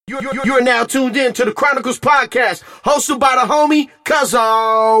You're now tuned in to the Chronicles Podcast, hosted by the homie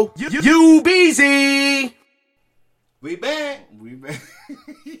Cuzzo. You Beezy. We back.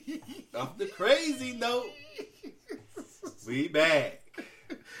 Off the crazy note. We back.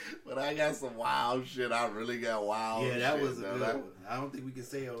 But I got some wild shit. I really got wild shit. Yeah, that was a good one. I don't think we can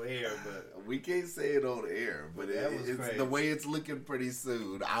say it on air, but we can't say it on air. But it's crazy. The way it's looking pretty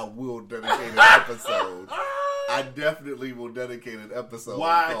soon. I will dedicate an episode. I definitely will dedicate an episode.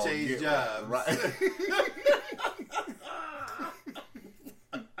 Why I changed jobs? Right.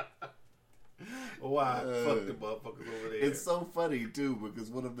 Why fuck the motherfuckers over there? It's so funny too because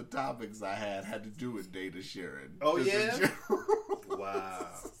one of the topics I had to do with data sharing. Oh yeah. Wow.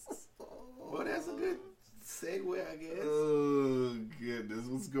 Well, that's a good segue, I guess. Oh goodness,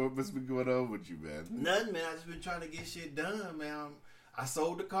 what's been going on with you, man? Nothing, man. I just been trying to get shit done, man. I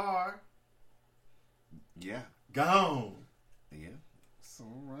sold the car. Yeah. Gone. Yeah. It's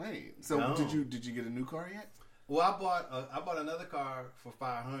all right. So Gone. did you get a new car yet? Well, I bought another car for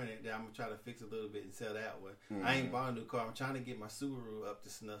 $500 that I'm gonna try to fix a little bit and sell that one. Mm-hmm. I ain't bought a new car. I'm trying to get my Subaru up to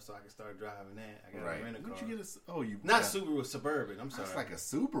snuff so I can start driving that. I gotta rent a car. Where'd you get Not Subaru, Suburban. I'm sorry. That's like a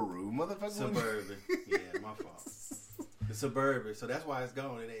Subaru, motherfucker. Suburban. Yeah, my fault. The Suburban. So that's why it's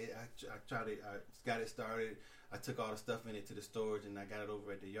gone. And I got it started. I took all the stuff in it to the storage and I got it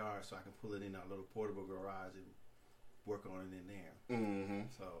over at the yard so I can pull it in our little portable garage and work on it in there. Mm-hmm.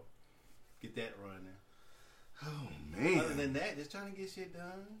 So get that running. Oh man. Other than that, just trying to get shit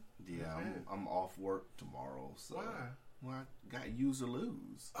done. Yeah, I'm off work tomorrow. So why? Well, I got use or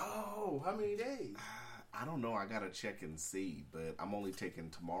lose. Oh, how many days? I don't know. I gotta check and see, but I'm only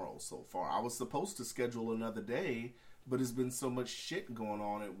taking tomorrow so far. I was supposed to schedule another day, but there's been so much shit going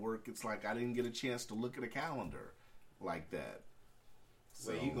on at work. It's like I didn't get a chance to look at a calendar like that.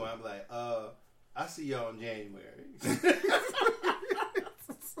 So you going? I'm like, I see y'all in January.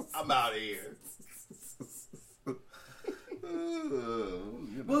 I'm out of here.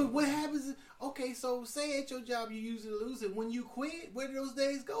 Well, what happens? Okay, so say at your job you use it or lose it. When you quit, where do those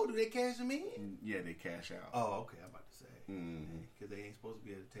days go? Do they cash them in? Yeah, they cash out. Oh, okay. I'm about to say because they ain't supposed to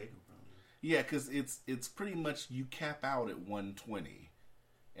be able to take them from you. Yeah, because it's pretty much you cap out at 120,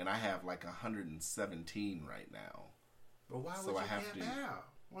 and I have like 117 right now. But why would you cap out?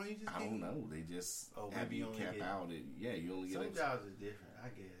 Why don't you just? I don't know. They just have you cap out. You only get some jobs are different, I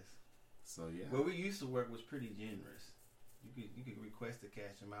guess. So yeah. Where we used to work was pretty generous. You could request to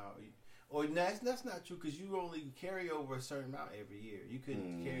cash them out. Or that's not true because you only carry over a certain amount every year. You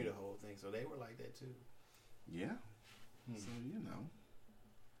couldn't carry the whole thing, so they were like that too. Yeah. So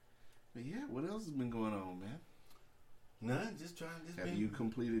But yeah, what else has been going on, man? None. Just trying. Have you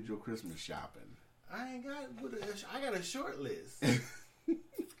completed your Christmas shopping? I ain't got. I got a short list.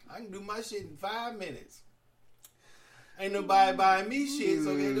 I can do my shit in 5 minutes. Ain't nobody buying me shit,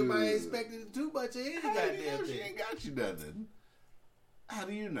 so ain't nobody expecting too much of any goddamn thing. She ain't got you nothing. How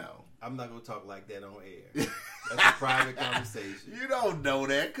do you know? I'm not gonna talk like that on air. That's a private conversation. You don't know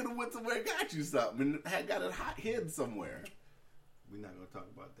that. Could have went somewhere and got you something and had got it hot hidden somewhere. We're not gonna talk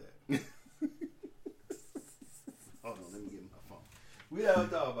about that. Hold on, let me get my phone. We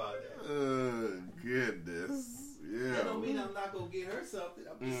don't talk about that. Oh, goodness. Yeah. That don't mean I'm not gonna get her something.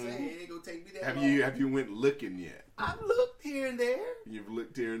 I'm just saying it ain't gonna take me that Have long. you went looking yet? I've looked here and there. You've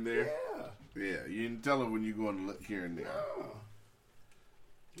looked here and there? Yeah. Yeah, you didn't tell her when you're going to look here and there.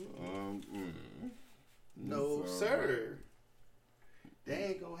 No, sir. That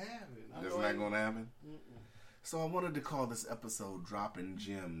ain't gonna happen. That's not gonna happen? So I wanted to call this episode Dropping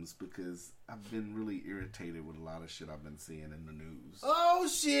Gems because I've been really irritated with a lot of shit I've been seeing in the news. Oh,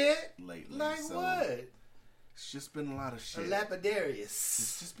 shit. Lately. Like so what? It's just been a lot of shit. A lapidarius.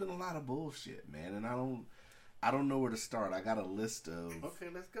 It's just been a lot of bullshit, man, and I don't know where to start. I got a list of... Okay,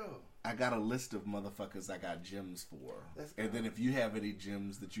 let's go. I got a list of motherfuckers I got gems for. Let's go. And then if you have any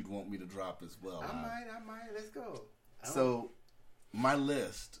gems that you'd want me to drop as well. I might. Let's go. So, my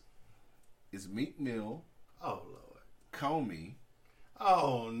list is Meek Mill. Oh, Lord. Comey.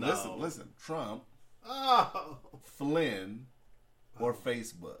 Oh, no. Listen. Trump. Oh. Flynn. Or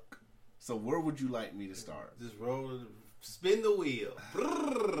Facebook. So where would you like me to start? Just spin the wheel.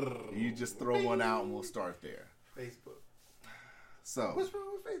 You just throw one out and we'll start there. Facebook. So what's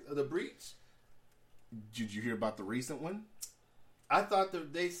wrong with Facebook? The breach? Did you hear about the recent one? I thought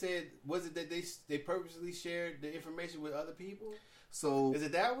they said, was it that they purposely shared the information with other people? So is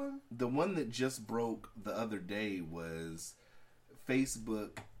it that one? The one that just broke the other day was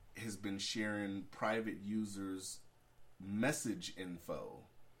Facebook has been sharing private users' message info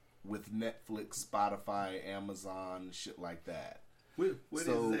with Netflix, Spotify, Amazon, shit like that. What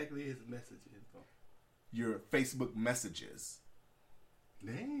exactly is message info? Your Facebook messages.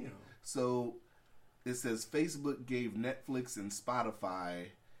 Damn. So it says Facebook gave Netflix and Spotify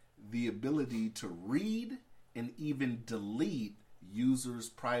the ability to read and even delete users'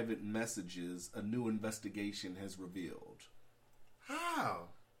 private messages, a new investigation has revealed. How?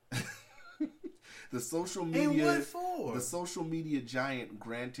 The social And media what for? The social media giant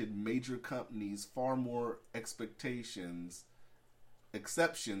granted major companies far more exceptions,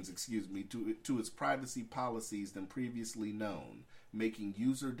 to its privacy policies than previously known, making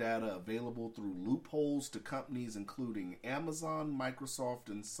user data available through loopholes to companies including Amazon, Microsoft,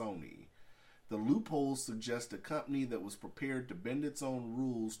 and Sony. The loopholes suggest a company that was prepared to bend its own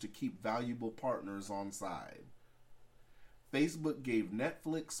rules to keep valuable partners on side. Facebook gave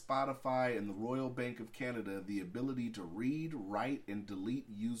Netflix, Spotify, and the Royal Bank of Canada the ability to read, write, and delete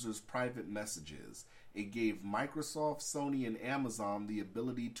users' private messages. It gave Microsoft, Sony, and Amazon the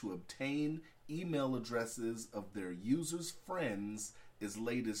ability to obtain email addresses of their users' friends as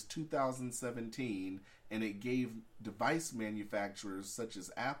late as 2017, and it gave device manufacturers such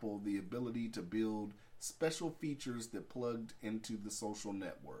as Apple the ability to build special features that plugged into the social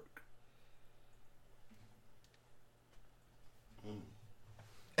network.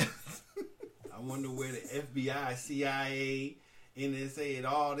 I wonder where the FBI, CIA, NSA, and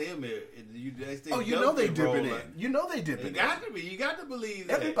all them. You know they dipping in. You know they dipping in. It got to be. You got to believe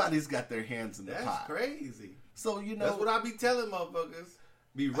that. Everybody's got their hands in the pot. That's crazy. So that's what I be telling motherfuckers.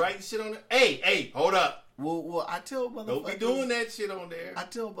 Be writing shit on there. Hey, hold up. Well, I tell motherfuckers. Don't be doing that shit on there. I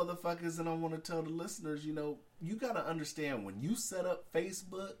tell motherfuckers, and I want to tell the listeners, you got to understand when you set up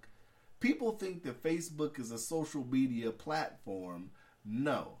Facebook, people think that Facebook is a social media platform.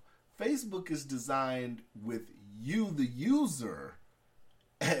 No. Facebook is designed with you, the user,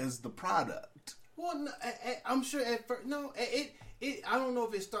 as the product. Well, no, I'm sure at first. No, I don't know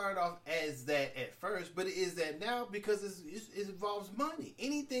if it started off as that at first, but it is that now because it involves money.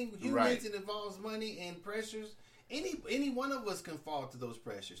 Anything humans, it involves money and pressures. Any one of us can fall to those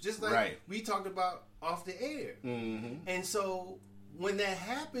pressures, just like we talked about off the air. Mm-hmm. And so when that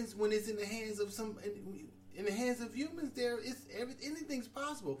happens, when it's in the hands of in the hands of humans, anything's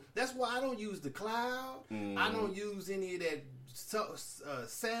possible. That's why I don't use the cloud. Mm. I don't use any of that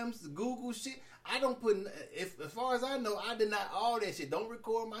Sam's Google shit. I don't put, as far as I know, I deny all that shit. Don't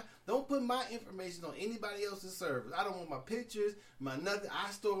put my information on anybody else's servers. I don't want my pictures, my nothing.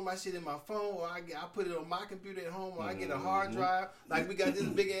 I store my shit in my phone, or I put it on my computer at home, or I get a hard drive. Like we got this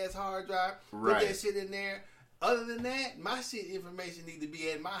big ass hard drive. Put that shit in there. Other than that, my shit information need to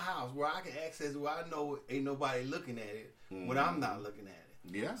be at my house where I can access, where I know ain't nobody looking at it when I'm not looking at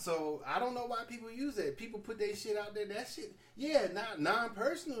it. Yeah. So I don't know why people use that. People put their shit out there. That shit, not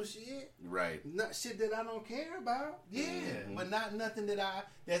non-personal shit. Right. Not shit that I don't care about. Yeah. Mm-hmm. But not nothing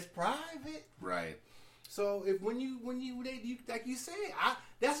that's private. Right. So if when you like you said,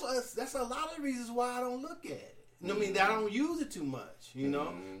 that's a lot of reasons why I don't look at it. I mean, I don't use it too much,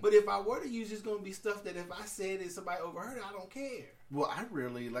 Mm-hmm. But if I were to use it, it's going to be stuff that if I said it, somebody overheard it, I don't care. Well, I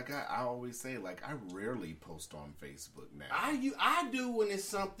rarely, I always say, I rarely post on Facebook now. I do when it's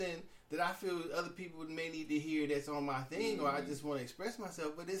something that I feel other people may need to hear that's on my thing, or I just want to express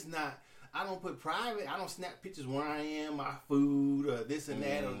myself, but it's not. I don't put private. I don't snap pictures where I am, my food, or this and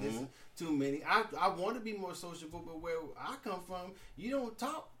that, or this too many. I want to be more sociable, but where I come from, you don't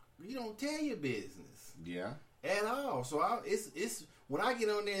talk. You don't tell your business. Yeah. At all. So it's when I get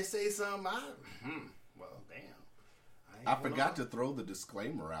on there and say something, well, damn. I forgot to throw the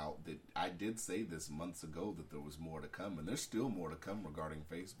disclaimer out that I did say this months ago that there was more to come, and there's still more to come regarding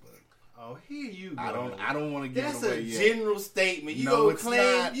Facebook. Oh, here you go. I don't want to give it away yet. That's a general statement. You no, go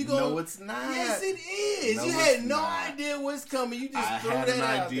claim. Not. You go. No, it's not. Yes, it is. No, you had no idea what's coming. You just threw that out there. I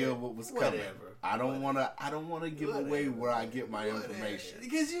had an idea what was coming. Whatever. I don't want to give away where I get my information.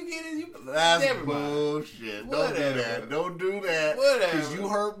 Because you get it. That's bullshit. Don't do that. Don't do that. Because you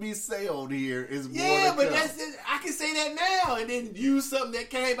heard me say on here is more. Yeah, but that's it. I can say that now and then use something that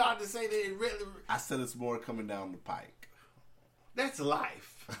came out to say that it really. I said it's more coming down the pike. That's life.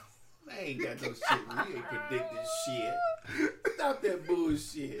 I ain't got no shit. We ain't predicting shit. Stop that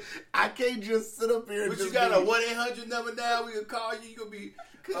bullshit. I can't just sit up here and you got a 1-800 number now? We can call you. You gonna be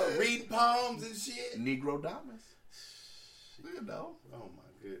reading palms and shit. Negro Damas. You know. Oh my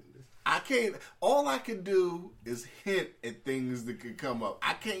goodness. I can't. All I can do is hint at things that could come up.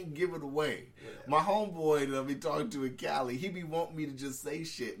 I can't give it away. Yeah. My homeboy that I be talking to in Cali, he be wanting me to just say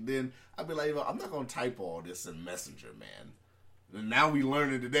shit. And then I be like, I'm not gonna type all this in Messenger, man. And now we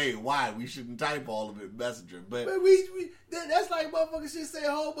learning today why we shouldn't type all of it in Messenger. But that's like motherfuckers should say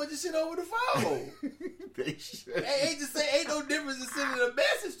a whole bunch of shit over the phone. they should. Ain't no difference in sending a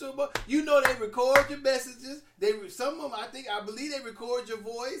message to them. But you know they record your messages. Some of them, I believe they record your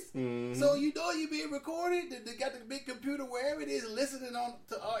voice. Mm-hmm. So you know you being recorded. They got the big computer wherever it is, listening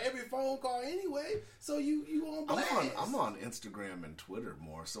to every phone call anyway. So you on blast. I'm on Instagram and Twitter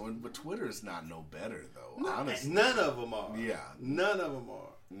more. But Twitter is not no better though. No, honestly, none of them are. Yeah, none of them are.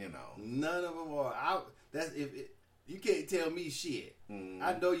 You know, none of them are. You can't tell me shit.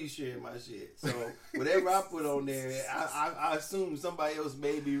 I know you sharing my shit. So whatever I put on there, I assume somebody else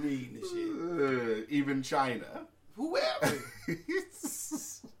may be reading the shit. Even China. Whoever.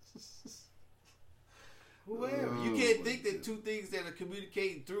 You can't think that two things that are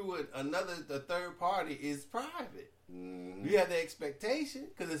communicating through a third party is private. Mm-hmm. You have the expectation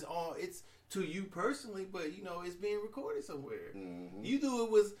because it's to you personally, but it's being recorded somewhere. Mm-hmm. You knew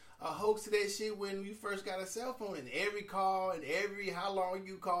it was a hoax to that shit when you first got a cell phone, and every call and how long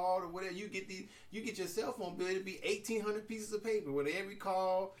you called or whatever, you get your cell phone bill, it'd be 1,800 pieces of paper with every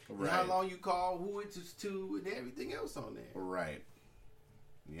call, and how long you called, who it was to, and everything else on there. Right.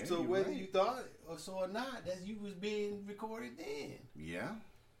 Yeah, so whether you thought it or so or not, that you was being recorded then. Yeah.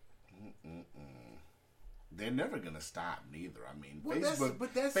 They're never gonna stop neither. I mean, that's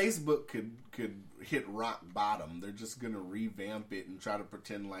Facebook could hit rock bottom. They're just gonna revamp it and try to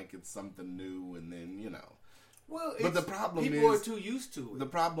pretend like it's something new, and then Well, but the problem people is are too used to it. The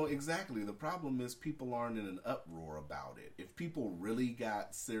problem is people aren't in an uproar about it. If people really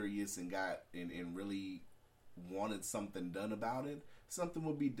got serious and really wanted something done about it, something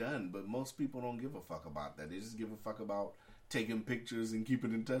would be done. But most people don't give a fuck about that. They just give a fuck about taking pictures and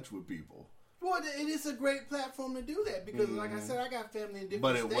keeping in touch with people. Well, it is a great platform to do that because, like I said, I got family in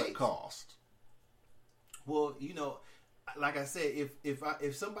different states. But at what cost? Well, like I said,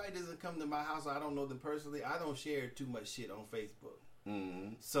 if somebody doesn't come to my house, I don't know them personally, I don't share too much shit on Facebook.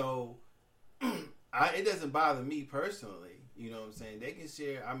 Mm-hmm. So it doesn't bother me personally. You know what I'm saying? They can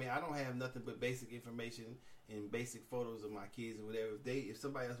share. I mean, I don't have nothing but basic information and basic photos of my kids and whatever. If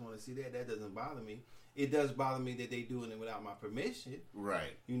somebody else want to see that doesn't bother me. It does bother me that they doing it without my permission.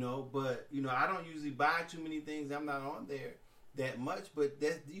 Right. But I don't usually buy too many things. I'm not on there that much, but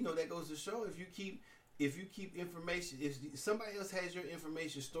that goes to show if you keep information, if somebody else has your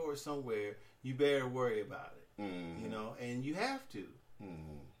information stored somewhere, you better worry about it. Mm-hmm. And you have to.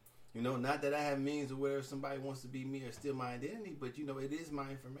 Mm-hmm. Not that I have means of where somebody wants to be me or steal my identity, but it is my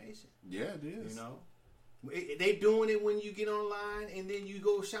information. Yeah, it is. They doing it when you get online and then you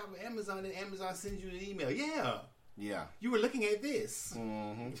go shop at Amazon and Amazon sends you an email. Yeah. You were looking at this.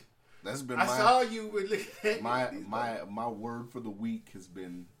 Mm-hmm. That's been I saw you were looking at my word for the week has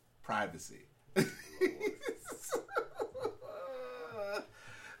been privacy.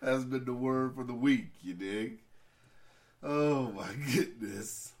 That's been the word for the week, you dig? Oh my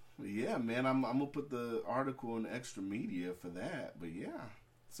goodness. But yeah, man, I'm gonna put the article in Extra Media for that. But yeah.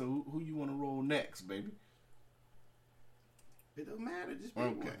 So who you want to roll next, baby? It don't matter. Just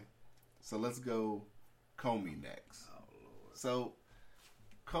pick one. So let's go Comey next. Oh, Lord. So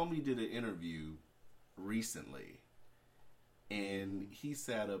Comey did an interview recently, and he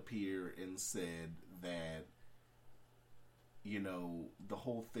sat up here and said that, the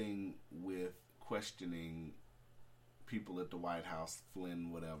whole thing with questioning people at the White House, Flynn,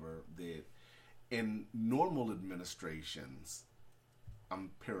 whatever, that in normal administrations,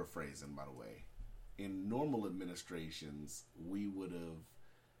 I'm paraphrasing, by the way, in normal administrations, we would have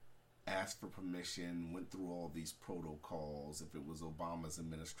asked for permission, went through all these protocols if it was Obama's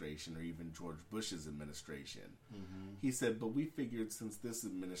administration or even George Bush's administration. Mm-hmm. He said, but we figured since this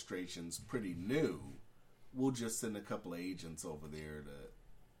administration's pretty new, we'll just send a couple of agents over there to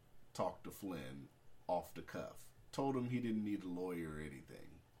talk to Flynn off the cuff. Told him he didn't need a lawyer or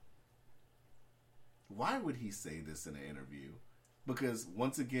anything. Why would he say this in an interview? Because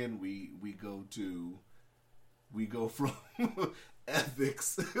once again, we go from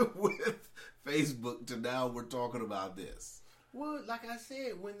ethics with Facebook to now we're talking about this. Well, like I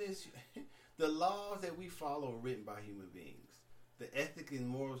said, when the laws that we follow are written by human beings. The ethics and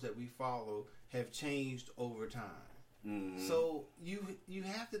morals that we follow have changed over time. Mm-hmm. So you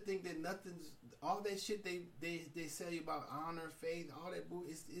have to think that all that shit they say about honor, faith, all that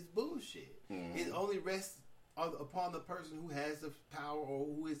is bullshit. Mm-hmm. It only rests upon the person who has the power or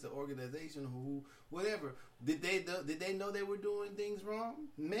who is the organization, who whatever. Did they know they were doing things wrong?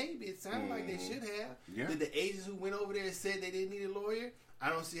 Maybe it sounded like they should have. Yeah. Did the agents who went over there and said they didn't need a lawyer? I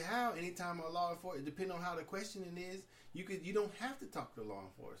don't see how. Anytime a law enforcement, depending on how the questioning is, you don't have to talk to law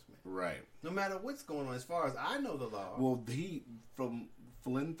enforcement, Right. no matter what's going on. As far as I know, the law. Well,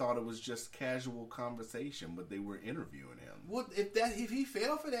 Flynn thought it was just casual conversation, but they were interviewing him. What if he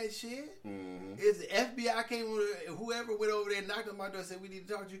fell for that shit? Mm-hmm. If the FBI came over, whoever went over there and knocked on my door and said we need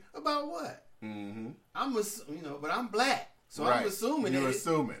to talk to you about what? Mm-hmm. But I'm black, so Right. I'm assuming You're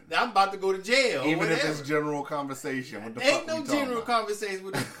assuming. that I'm about to go to jail. Even or if whatever. it's general conversation. What the Ain't fuck no we talking general about? conversation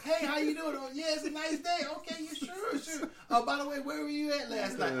with them. Hey, how you doing? Oh, yeah, it's a nice day. Okay, you sure. Oh, by the way, where were you at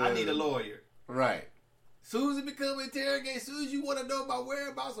last night? I need a lawyer. Right. Soon as it becomes interrogate, soon as you want to know about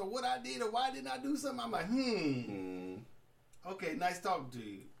whereabouts or what I did or why didn't I do something, I'm like, Okay, nice talking to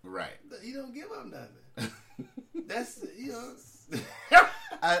you. Right. You don't give up nothing. That's,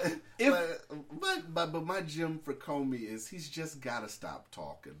 But my gem for Comey is he's just got to stop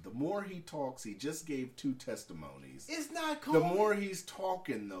talking. The more he talks, he just gave 2 testimonies. It's not cool. The more he's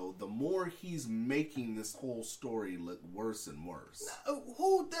talking, though, the more he's making this whole story look worse and worse.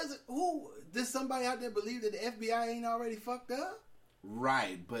 Who does somebody out there believe that the FBI ain't already fucked up?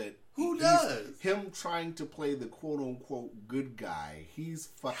 Right, but Who does? Him trying to play the quote-unquote good guy, he's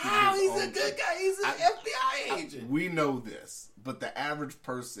fucking How? his He's own a good guy. He's an FBI agent. We know this, but the average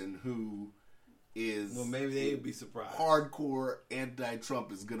person who is Well, maybe they'd be surprised. hardcore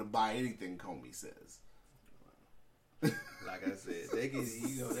anti-Trump is gonna buy anything Comey says. Like I said, they can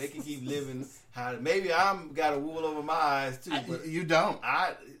keep living how. Maybe I'm got a wool over my eyes too. But You don't.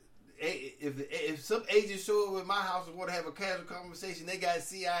 if some agents show up at my house and want to have a casual conversation, they got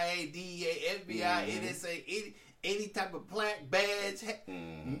CIA, DEA, FBI, NSA, any type of plaque, badge.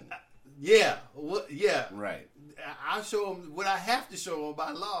 Yeah, yeah. Right. I'll show them what I have to show them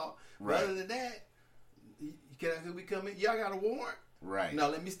by law. Right. Other than that, can we come in? Y'all got a warrant? Right. No,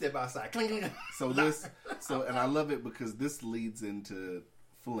 let me step outside. And I love it because this leads into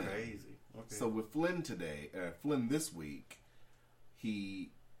Flynn. Crazy. Okay. So with Flynn Flynn this week, he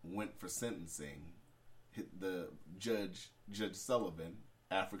went for sentencing. The Judge Sullivan,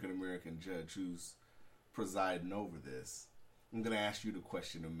 African American judge who's presiding over this. I'm going to ask you the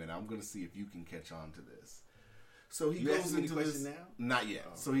question in a minute. I'm going to see if you can catch on to this. So he goes into this. Now? Not yet.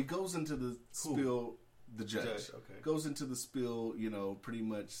 Oh. So he goes into the spill. The judge okay. goes into the spill, pretty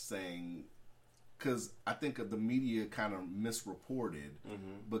much saying, because I think the media kind of misreported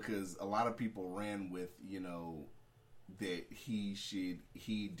because a lot of people ran with, that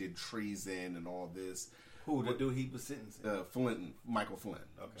he did treason and all this. Who the dude he was sentencing? Michael Flynn,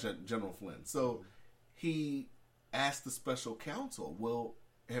 okay. General Flynn. So he asked the special counsel, well,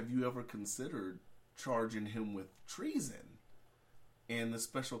 have you ever considered charging him with treason? And the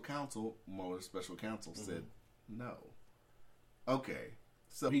special counsel, Mueller's special counsel, said no. Okay.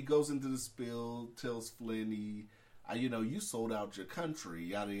 So he goes into the spill, tells Flynn, you sold out your country,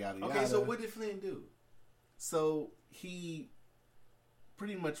 yada, yada, yada. Okay, so what did Flynn do? So he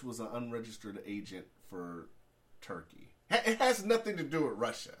pretty much was an unregistered agent for Turkey. It has nothing to do with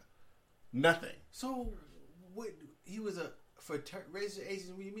Russia. Nothing. So what? He was registered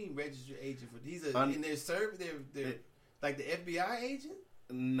agent. What do you mean registered agent? He's in their service. They're like the FBI agent.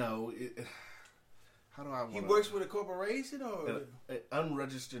 No. How do I? He works with a corporation, or an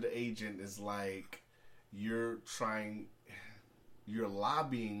unregistered agent is like you're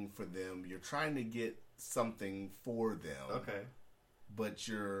lobbying for them. You're trying to get something for them. Okay. But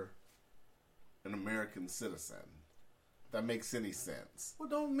you're an American citizen. That makes any sense. Well,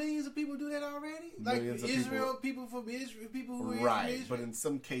 don't millions of people do that already? Millions like of Israel, people from Israel, people who are right, from Israel? but in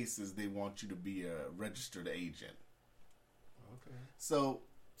some cases they want you to be a registered agent. Okay. So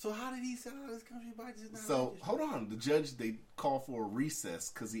how did he sell out his country by just not? So hold on, the judge, they called for a recess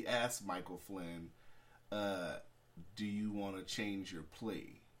because he asked Michael Flynn, "Do you want to change your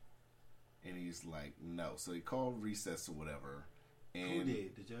plea?" And he's like, "No." So he called recess or whatever. And who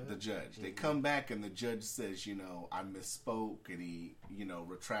did? The judge? The judge. They come back and the judge says, I misspoke, and he,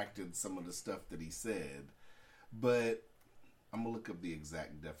 retracted some of the stuff that he said. But I'm going to look up the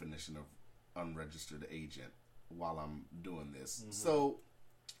exact definition of unregistered agent while I'm doing this. So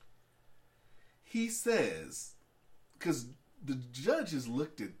he says, because the judges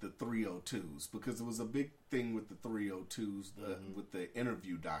looked at the 302s, because it was a big thing with the 302s, with the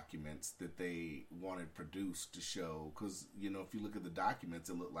interview documents that they wanted produced to show. Because, if you look at the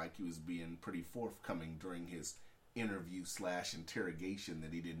documents, it looked like he was being pretty forthcoming during his interview / interrogation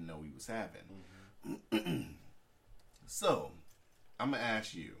that he didn't know he was having. So, I'm going to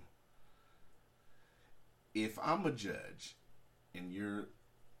ask you, if I'm a judge and you're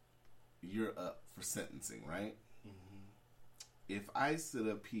up for sentencing, right? Mm-hmm. If I sit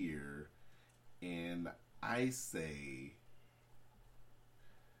up here and I say,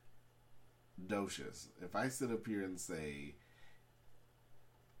 Docious, if I sit up here and say,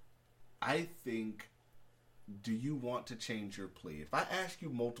 I think, do you want to change your plea? If I ask you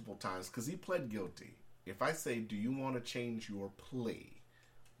multiple times, because he pled guilty, if I say, do you want to change your plea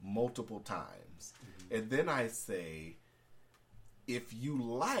multiple times, and then I say, if you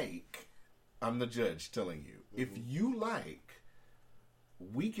like, I'm the judge telling you, if you like,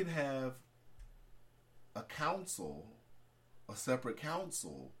 we can have a counsel, a separate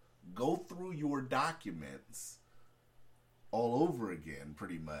counsel, go through your documents all over again,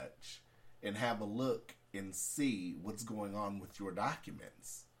 pretty much, and have a look and see what's going on with your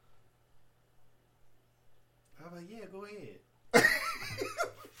documents. I'm like, yeah, go ahead.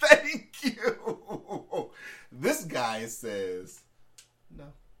 Thank you. This guy says, no.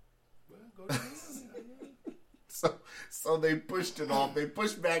 Well, go ahead. So they pushed it off. They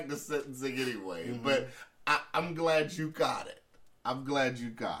pushed back the sentencing anyway. Mm-hmm. But I'm glad you got it. I'm glad you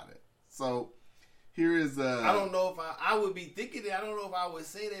got it. So here is I don't know if I would be thinking it. I don't know if I would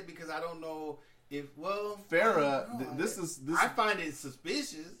say that because I don't know if, Farrah, I find it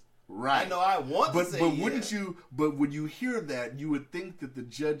suspicious. Right. I know I want to say but wouldn't you, but when you hear that, you would think that the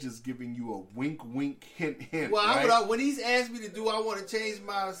judge is giving you a wink, wink, hint, hint. Well, right? when he's asked me to do, I want to change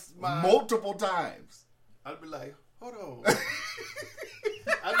my multiple times. I'd be like, hold on.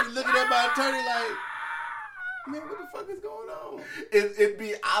 I'd be looking at my attorney like, man, what the fuck is going on? It'd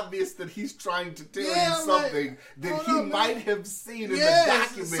be obvious that he's trying to tell you something that he might have seen in the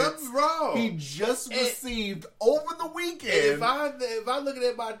documents. Something's wrong. He just received over the weekend. If I'm looking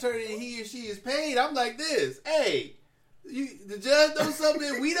at my attorney and he or she is paid, I'm like this. Hey, the judge knows something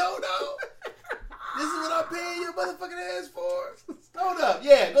that we don't know? This is what I'm paying your motherfucking ass for? Hold up.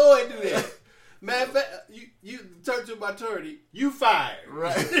 Yeah, go ahead and do that. Matter of fact, you turn to my attorney, you fired.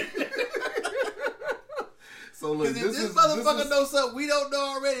 Right. So look, because if this motherfucker knows something we don't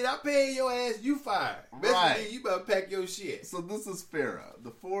know already, and I'm paying your ass, you fired. Right. You better pack your shit. So this is FARA, the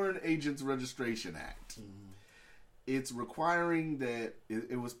Foreign Agents Registration Act. Mm-hmm. It's requiring that,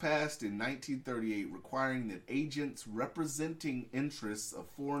 it was passed in 1938, requiring that agents representing interests of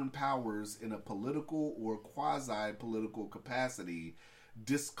foreign powers in a political or quasi-political capacity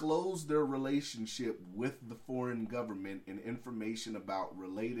disclose their relationship with the foreign government and information about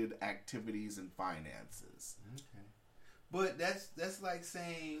related activities and finances. Okay. But that's like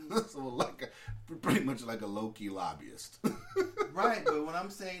saying so pretty much like a low-key lobbyist. Right, but what I'm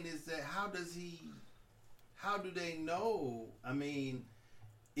saying is that how do they know? I mean,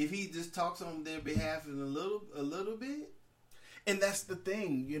 if he just talks on their behalf in a little bit? And that's the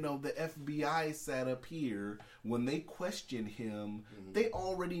thing, the FBI sat up here when they questioned him. Mm-hmm. They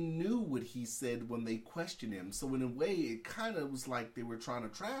already knew what he said when they questioned him. So in a way, it kind of was like they were trying to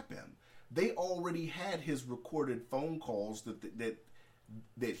trap him. They already had his recorded phone calls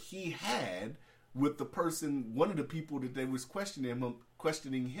that he had with the person, one of the people that they was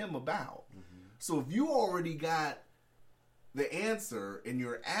questioning him about. Mm-hmm. So if you already got the answer and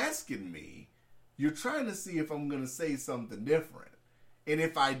you're asking me, you're trying to see if I'm going to say something different. And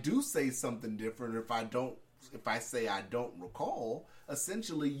if I do say something different, or if I say I don't recall,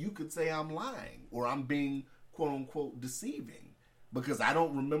 essentially you could say I'm lying or I'm being quote unquote deceiving because I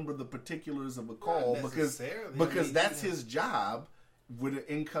don't remember the particulars of a call because that's his job with an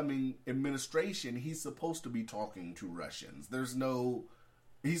incoming administration. He's supposed to be talking to Russians.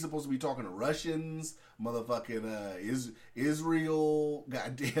 He's supposed to be talking to Russians, motherfucking Israel,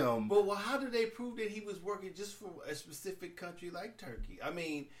 goddamn. But how do they prove that he was working just for a specific country like Turkey? I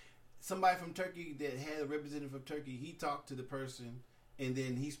mean, somebody from Turkey that had a representative from Turkey, he talked to the person, and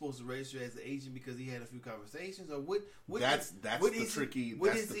then he's supposed to register as an agent because he had a few conversations. Or what does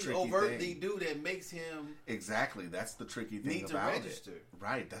he overtly do that makes him exactly? That's the tricky thing need about to register. It.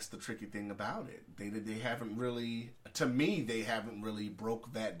 Right. That's the tricky thing about it. They haven't really, to me, they haven't really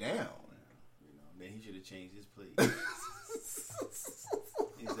broke that down. Then he should have changed his plea.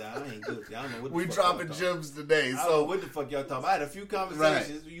 He said, I ain't good. I don't know what the we fuck dropping gems today. I don't know what the fuck y'all talking about. I had a few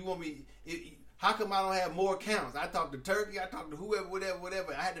conversations. Right. You want me? How come I don't have more accounts? I talked to Turkey. I talked to whoever,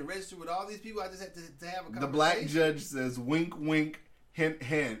 whatever. I had to register with all these people. I just had to have a conversation. The black judge says, wink, wink, hint,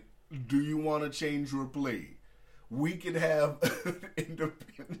 hint. Do you want to change your plea? We can have an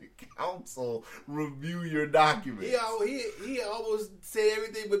independent counsel review your documents. He almost said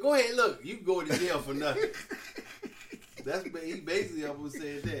everything, but go ahead, look, you can go to jail for nothing. He basically almost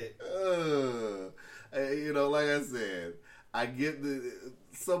said that. Like I said, I get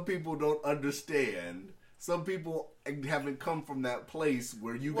some people don't understand some people haven't come from that place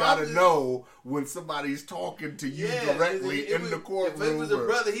where you gotta know when somebody's talking to you directly in the courtroom. If it was a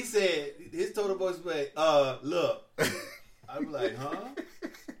brother, he said his total voice was like, look. I'm like, huh?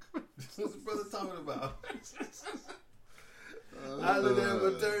 What's the brother talking about? I looked at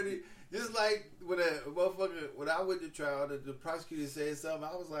an attorney, just like when I went to trial, the prosecutor said something.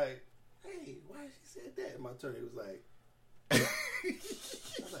 I was like, hey, why she said that? And my attorney was like, I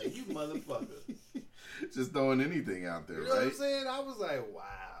was like, you motherfucker. Just throwing anything out there, you know right? what I'm saying? I was like,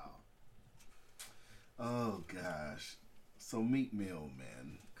 wow. Oh, gosh. So Meek Mill,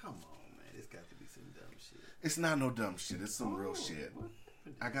 man. Come on, man. It's got to be some dumb shit. It's not no dumb shit. It's some real shit.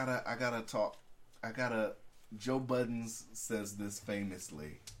 I gotta talk. Joe Budden says this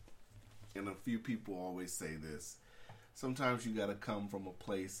famously, and a few people always say this. Sometimes you gotta come from a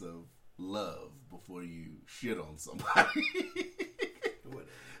place of love before you shit on somebody.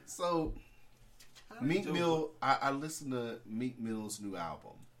 So, Meek Mill, I listened to Meek Mill's new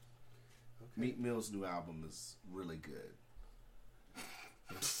album. Okay. Meek Mill's new album is really good.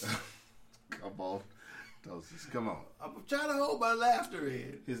 Come on. Come on. I'm trying to hold my laughter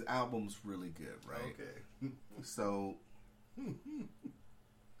in. His album's really good, right? Okay. So,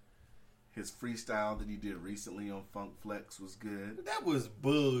 his freestyle that he did recently on Funk Flex was good. That was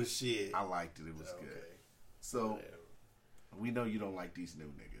bullshit. I liked it. It was good. So, we know you don't like these new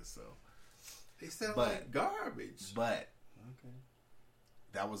niggas, so. They sound like garbage. But,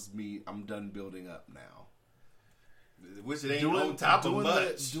 that was me. I'm done building up now. Which it ain't on top of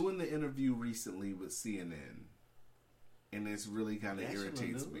much. Doing the interview recently with CNN, and it's really kind of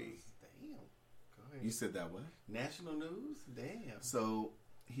irritates me. Damn. Go ahead. You said that what? National news? Damn. So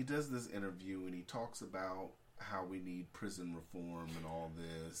he does this interview and he talks about how we need prison reform and all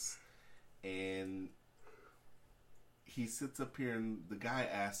this, and he sits up here and the guy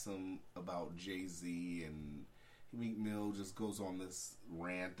asks him about Jay-Z, and Meek Mill just goes on this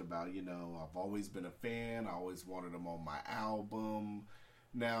rant about, I've always been a fan. I always wanted him on my album.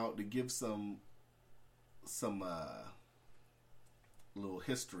 Now, to give some little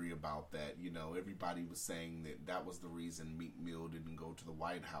history about that, everybody was saying that was the reason Meek Mill didn't go to the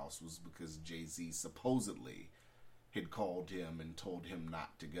White House, was because Jay-Z supposedly had called him and told him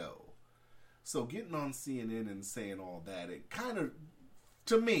not to go. So getting on CNN and saying all that, it kind of,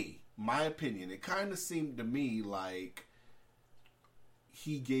 to me, my opinion, it kind of seemed to me like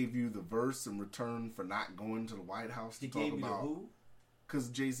he gave you the verse in return for not going to the White House to talk about who? Because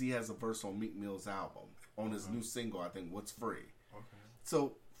Jay-Z has a verse on Meek Mill's album, on his new single, I think, What's Free. Okay.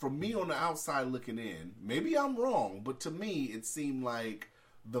 So, for me on the outside looking in, maybe I'm wrong, but to me, it seemed like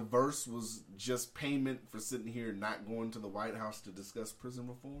the verse was just payment for sitting here and not going to the White House to discuss prison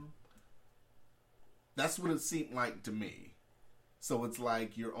reform. That's what it seemed like to me. So it's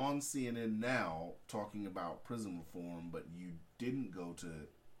like you're on CNN now talking about prison reform, but you didn't go to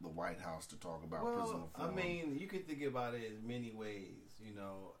the White House to talk about prison reform. I mean, you can think about it in many ways.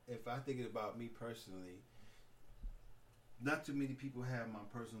 If I think about me personally, not too many people have my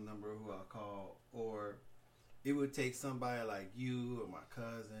personal number who I call, or it would take somebody like you or my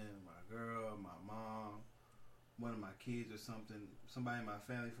cousin, my girl, my mom, one of my kids or somebody in my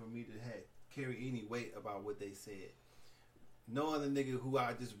family for me to carry any weight about what they said. No other nigga who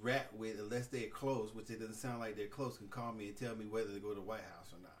I just rap with, unless they're close, which it doesn't sound like they're close, can call me and tell me whether to go to the White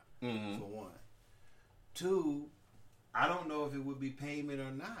House or not. Mm-hmm. For one. Two, I don't know if it would be payment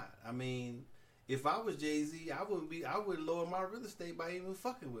or not. I mean, if I was Jay-Z, I would lower my real estate by even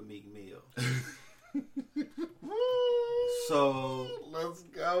fucking with Meek Mill. So let's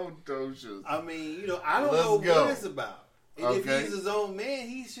go, Docious. I mean, I don't know what it's about. And if he's his own man,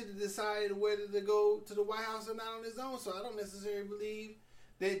 he should have decided whether to go to the White House or not on his own. So I don't necessarily believe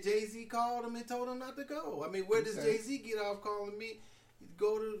that Jay-Z called him and told him not to go. I mean, where does Jay-Z get off calling me,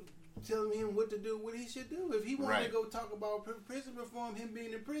 telling him what to do, what he should do? If he wanted to go talk about prison reform, him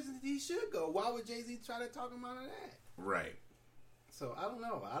being in prison, he should go. Why would Jay-Z try to talk him out of that? Right. So I don't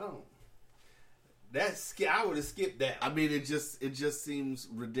know. I would have skipped that. I mean, it just seems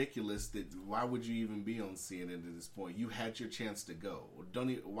ridiculous that why would you even be on CNN at this point? You had your chance to go.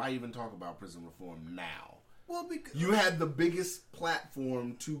 Why even talk about prison reform now? Well, because you had the biggest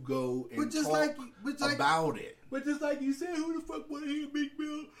platform to go and talk about it. But just like you said, who the fuck want to hear Meek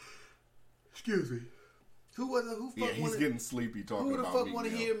Mill? Excuse me. He's getting sleepy talking about Meek Mill. Who the fuck want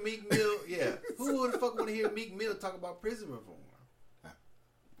to hear Meek Mill? Yeah. Who the fuck want to hear Meek Mill talk about prison reform?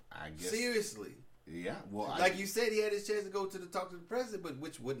 I guess. Seriously. Yeah, well, like you said, he had his chance to go talk to the president, but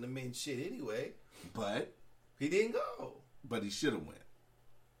which wouldn't have meant shit anyway. But he didn't go. But he should have went.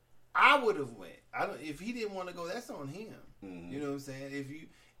 I would have went. If he didn't want to go, that's on him. Mm-hmm. You know what I'm saying?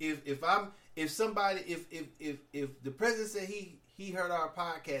 if the president said he heard our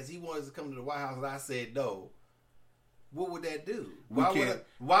podcast, he wanted us to come to the White House, and I said no, what would that do? Why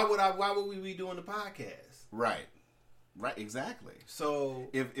would we be doing the podcast? Right, exactly. So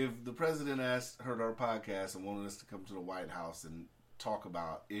if the president heard our podcast and wanted us to come to the White House and talk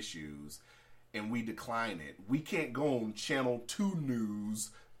about issues, and we decline it, we can't go on Channel 2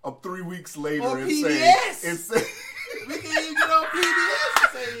 News 3 weeks later or and PBS. say we can't even get on PBS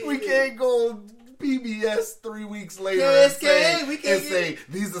and say we can't go on PBS 3 weeks later and say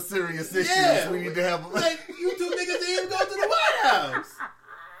these are serious issues. Yeah, we need to have. Like, you two niggas didn't even go to the White House.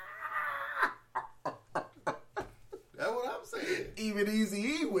 That's what I'm saying. Even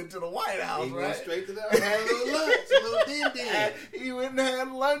Eazy-E went to the White House, He right? went straight to that. Had a little lunch, a little din. He went and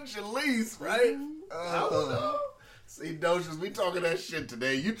had lunch at least, right? I don't know. See, Docious, we talking that shit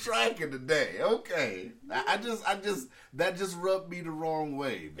today. You tracking today, okay? I just that just rubbed me the wrong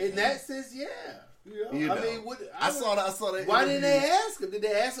way, man. In that sense, yeah. You know? I mean, I saw that. Why didn't they ask him? Did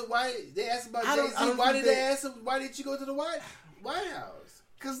they ask him why? They asked about Jay-Z. Why did they ask him? Why did you go to the White House?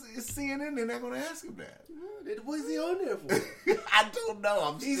 Because it's CNN. They're not going to ask him that. What is he on there for? I don't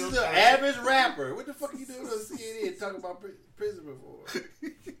know. He's an average rapper. What the fuck are you doing on CNN talking about prison reform?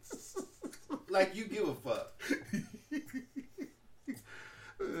 Like you give a fuck.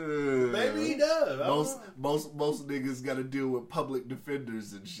 Maybe he does. Most niggas got to deal with public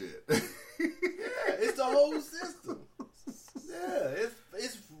defenders and shit. Yeah, it's the whole system. Yeah,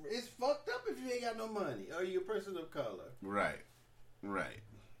 it's fucked up if you ain't got no money or you're a person of color. Right. You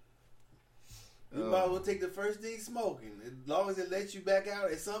might as well take the first thing smoking, as long as it lets you back out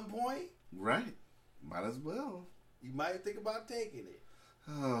at some point. Right, might as well. You might think about taking it.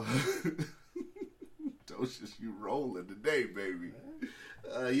 Oh, Docious, you rolling today, baby.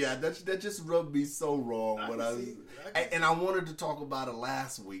 Yeah, that just rubbed me so wrong. And I wanted to talk about it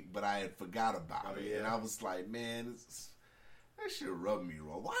last week, but I had forgot about it. Yeah. And I was like, man, that shit rubbed me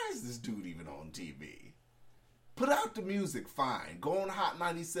wrong. Why is this dude even on TV? Put out the music, fine. Go on Hot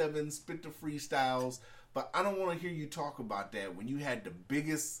 97, spit the freestyles. But I don't want to hear you talk about that when you had the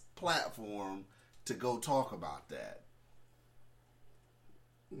biggest platform to go talk about that.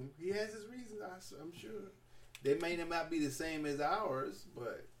 He has his reasons, I'm sure. They may not be the same as ours,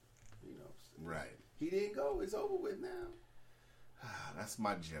 but, you know. Right. He didn't go. It's over with now. That's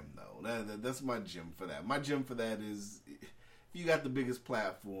my gym, though. That's my gym for that. My gym for that is, if you got the biggest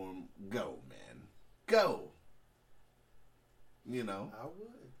platform, go, man. Go. You know, I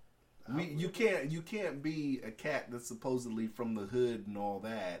would. You can't be a cat that's supposedly from the hood and all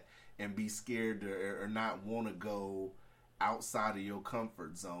that, and be scared or not want to go outside of your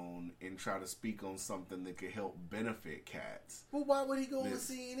comfort zone and try to speak on something that could help benefit cats. Well, why would he go on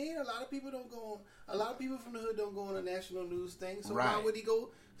CNN? A lot of people from the hood don't go on a national news thing. So why would he go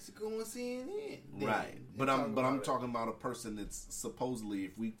on CNN? Right. But I'm talking about a person that's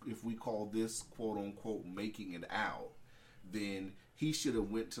supposedly, if we call this quote unquote making it out, then he should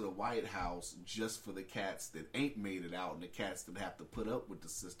have went to the White House just for the cats that ain't made it out and the cats that have to put up with the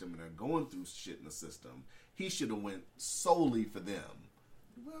system and are going through shit in the system. He should have went solely for them.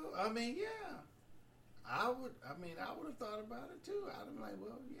 Well, I mean, yeah. I would have thought about it too. I'd have been like,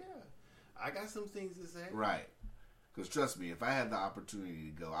 well, yeah. I got some things to say. Right. Because trust me, if I had the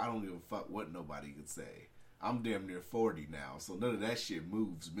opportunity to go, I don't give a fuck what nobody could say. I'm damn near 40 now, so none of that shit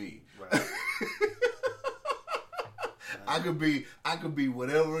moves me. Right. I could be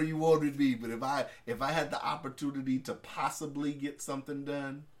whatever you want to be, but if I had the opportunity to possibly get something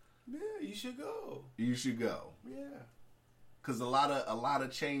done, yeah, you should go. You should go. Yeah. Cause a lot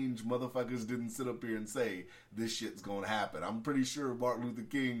of change motherfuckers didn't sit up here and say this shit's gonna happen. I'm pretty sure Martin Luther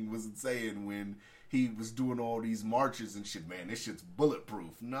King wasn't saying when he was doing all these marches and shit, man, this shit's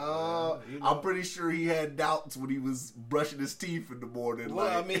bulletproof. No, I'm pretty sure he had doubts when he was brushing his teeth in the morning. Well,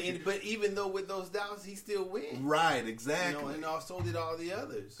 I mean, but even though with those doubts, he still wins. Right, exactly. You know, and also did all the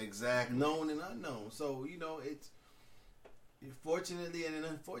others. Exactly. Known and unknown. So, you know, it's fortunately and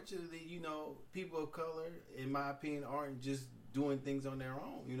unfortunately, you know, people of color, in my opinion, aren't just doing things on their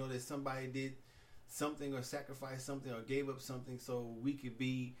own. You know, that somebody did something or sacrificed something or gave up something so we could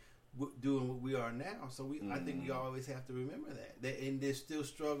be doing what we are now. So I think we always have to remember that and there's still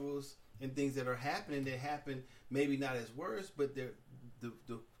struggles and things that are happening that happen maybe not as worse, but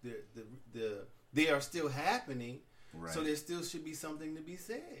they are still happening. Right. So there still should be something to be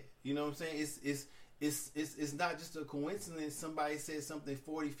said. You know what I'm saying? It's not just a coincidence somebody said something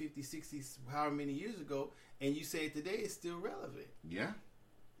 40, 50, 60, however many years ago, and you say it today, it's still relevant. Yeah.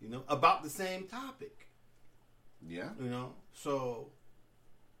 You know, about the same topic. Yeah. You know, so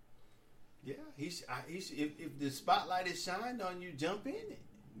yeah, he should, if the spotlight is shined on you, jump in it.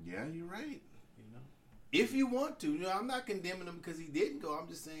 Yeah, you're right. You know, if you want to, I'm not condemning him because he didn't go. I'm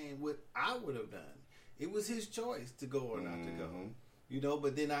just saying what I would have done. It was his choice to go or not to go. You know,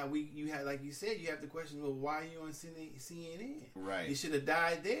 but then you had, like you said, you have to question, well, why are you on CNN? Right. You should have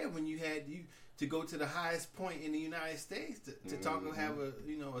died there when you had to go to the highest point in the United States to talk or have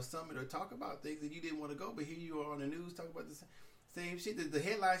a summit or talk about things that you didn't want to go. But here you are on the news talking about the same shit. The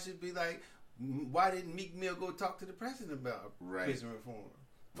headline should be like, why didn't Meek Mill go talk to the president about prison reform?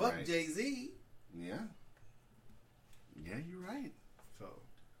 Fuck Jay-Z. Yeah. Yeah, you're right. So,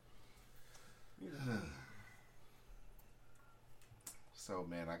 you know. So,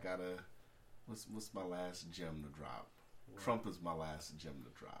 man, I gotta. What's my last gem to drop? What? Trump is my last gem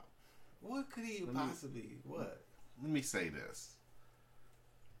to drop. What could he possibly? What? Let me say this.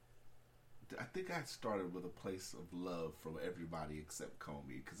 I think I started with a place of love from everybody except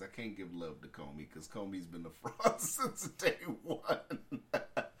Comey, because I can't give love to Comey because Comey's been the fraud since day one.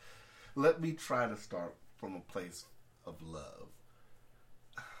 Let me try to start from a place of love.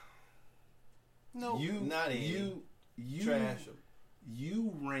 No, not you. Trash him.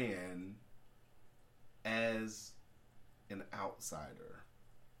 You ran as an outsider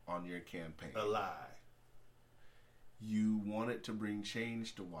on your campaign. A lie. You wanted to bring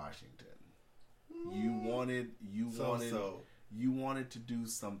change to Washington. You wanted to do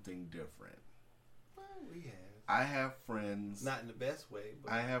something different. Well, we have. I have friends. Not in the best way.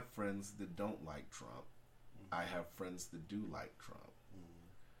 But I have friends that don't like Trump. I have friends that do like Trump.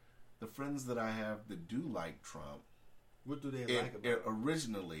 The friends that I have that do like Trump. What do they like about it?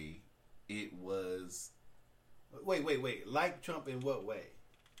 Originally, it was... Wait. Like Trump in what way?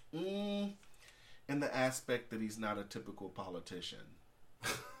 In the aspect that he's not a typical politician.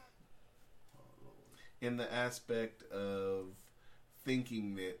 In the aspect of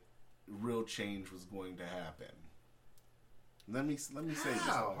thinking that real change was going to happen. Let me say this.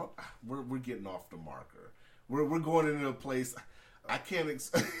 We're getting off the marker. We're going into a place... I can't.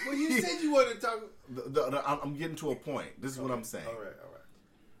 Well, you said you wanted to talk. I'm getting to a point. This is what I'm saying. All right.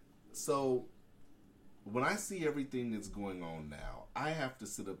 So, when I see everything that's going on now, I have to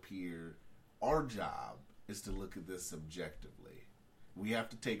sit up here. Our job is to look at this objectively. We have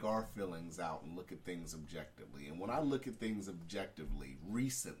to take our feelings out and look at things objectively. And when I look at things objectively,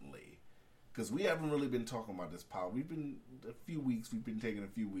 recently, because we haven't really been talking about this power. We've been taking a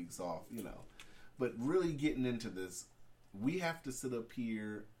few weeks off, but really getting into this. We have to sit up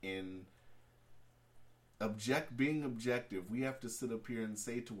here and being objective. We have to sit up here and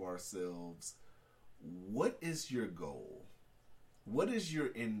say to ourselves, what is your goal? What is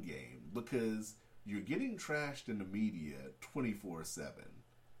your end game? Because you're getting trashed in the media 24/7.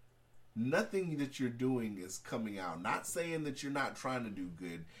 Nothing that you're doing is coming out. Not saying that you're not trying to do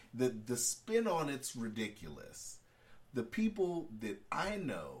good. The spin on it's ridiculous. The people that I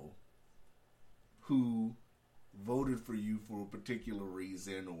know who voted for you for a particular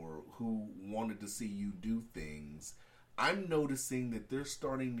reason or who wanted to see you do things, I'm noticing that they're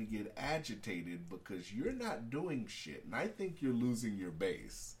starting to get agitated because you're not doing shit. And I think you're losing your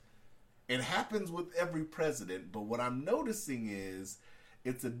base. It happens with every president, but what I'm noticing is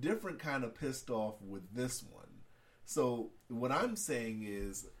it's a different kind of pissed off with this one. So what I'm saying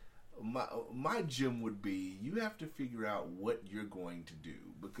is my gem would be you have to figure out what you're going to do,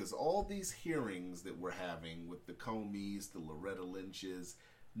 because all these hearings that we're having with the Comeys, the Loretta Lynches,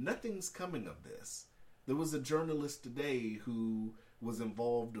 nothing's coming of this. There was a journalist today who was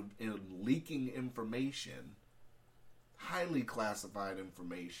involved in leaking information, highly classified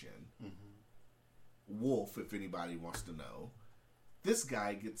information. Wolf, if anybody wants to know. This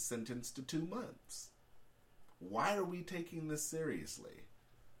guy gets sentenced to 2 months. Why are we taking this seriously?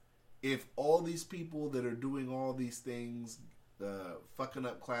 If all these people that are doing all these things, fucking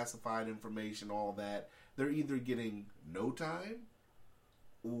up classified information, all that, they're either getting no time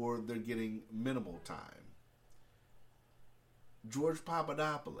or they're getting minimal time. George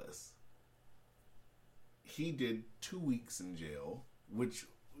Papadopoulos, he did 2 weeks in jail, which,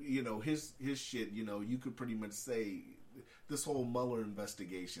 his shit, you could pretty much say this whole Mueller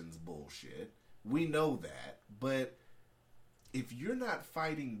investigation's bullshit. We know that, but if you're not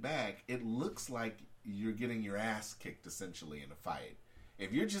fighting back, it looks like you're getting your ass kicked essentially in a fight.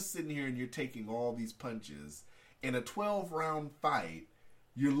 If you're just sitting here and you're taking all these punches in a 12-round fight,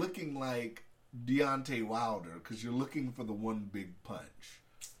 you're looking like Deontay Wilder because you're looking for the one big punch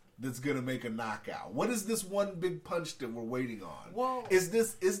that's going to make a knockout. What is this one big punch that we're waiting on? Well, is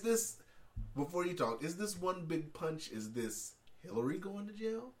this, before you talk, is this one big punch, is this Hillary going to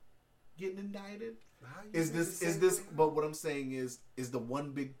jail? Getting indicted? Is this, but what I'm saying is the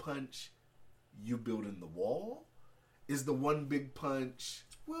one big punch you building the wall? Is the one big punch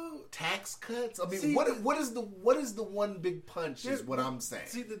Well, tax cuts. I mean, see, what is the one big punch? Is what I'm saying.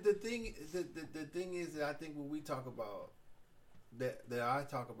 See, the thing is that I think when we talk about that I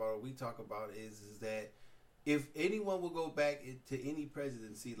talk about or we talk about is that if anyone will go back to any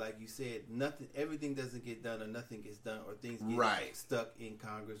presidency, like you said, everything doesn't get done or nothing gets done or things get stuck in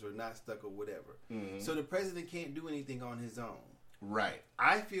Congress or not stuck or whatever. Mm-hmm. So the president can't do anything on his own. Right.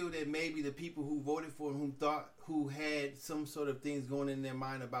 I feel that maybe the people who voted for him, who had some sort of things going in their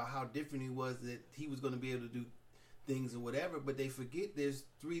mind about how different he was, that he was going to be able to do things or whatever, but they forget there's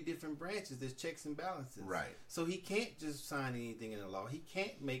 3 different branches. There's checks and balances. Right. So he can't just sign anything in the law. He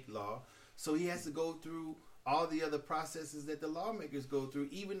can't make law. So he has to go through all the other processes that the lawmakers go through,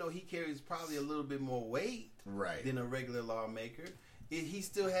 even though he carries probably a little bit more weight than a regular lawmaker. It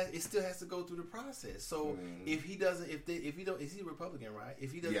still has to go through the process. So if he doesn't, is he Republican, right?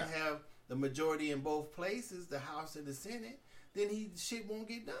 If he doesn't have the majority in both places, the House and the Senate, then shit won't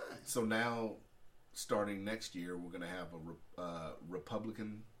get done. So now, starting next year, we're gonna have a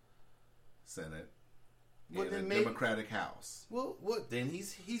Republican Senate and a Democratic House. Well, then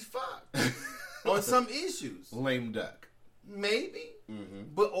he's fucked on some issues. Lame duck. Maybe,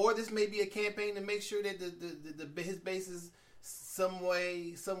 or this may be a campaign to make sure that his base is some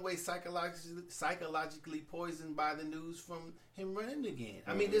way psychologically poisoned by the news from him running again.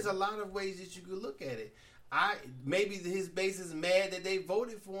 I mean, there's a lot of ways that you could look at it. Maybe his base is mad that they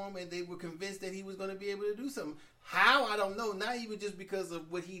voted for him and they were convinced that he was going to be able to do something. How? I don't know. Not even just because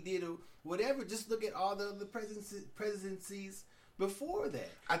of what he did or whatever. Just look at all the other presidencies before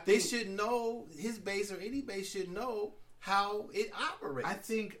that. They should know, his base or any base should know how it operates.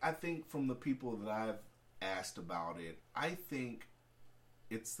 I think from the people that I've asked about it, I think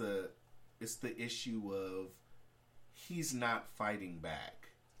it's the issue of he's not fighting back.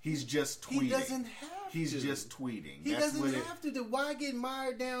 He's just tweeting. He doesn't have He's to. just tweeting. He doesn't have to. Why get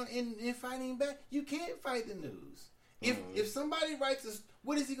mired down in fighting back? You can't fight the news. If somebody writes us,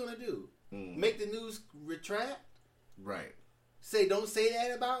 what is he going to do? Make the news retract? Right. Say, don't say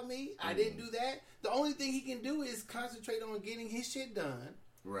that about me. I didn't do that. The only thing he can do is concentrate on getting his shit done.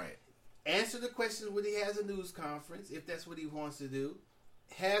 Right. Answer the questions when he has a news conference, if that's what he wants to do.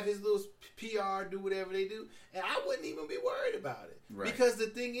 Have his little PR do whatever they do. And I wouldn't even be worried about it. Right. Because the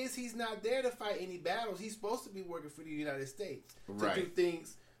thing is, he's not there to fight any battles. He's supposed to be working for the United States. To do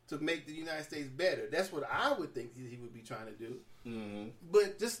things to make the United States better. That's what I would think he would be trying to do. Mm-hmm.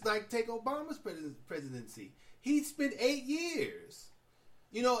 But just like take Obama's presidency. He spent 8 years.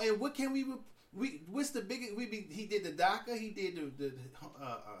 You know, and what can what's the biggest, he did the DACA, he did the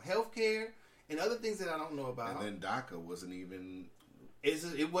healthcare, and other things that I don't know about. And then DACA wasn't even...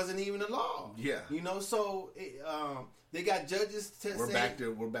 It wasn't even a law. Yeah. You know, so they got judges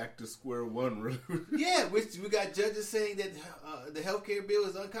we're back to square one, really. Yeah, we got judges saying that the healthcare bill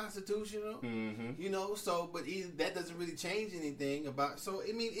is unconstitutional. Mm-hmm. You know, so but that doesn't really change anything about. So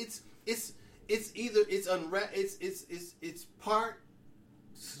I mean, it's part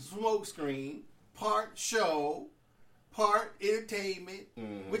smokescreen, part show, part entertainment,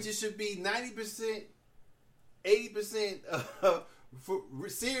 which it should be 90%, 80% for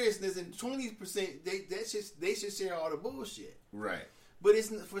seriousness and 20% they should share all the bullshit. Right. But it's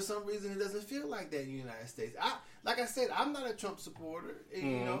for some reason it doesn't feel like that in the United States. Like I said, I'm not a Trump supporter,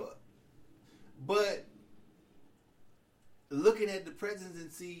 you know, but looking at the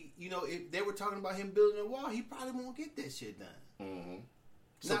presidency, you know, if they were talking about him building a wall, he probably won't get that shit done. Mm-hmm.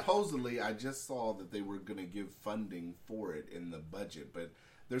 Supposedly, I just saw that they were going to give funding for it in the budget, but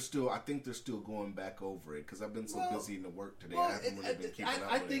I think they're still going back over it because I've been so busy in the work today. I haven't really been keeping up with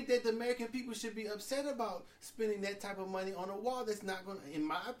it. I think that the American people should be upset about spending that type of money on a wall that's not going to, in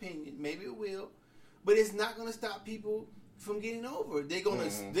my opinion, maybe it will, but it's not going to stop people from getting over it. They're going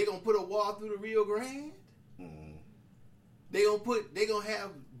to put a wall through the Rio Grande. Mm-hmm. They're gonna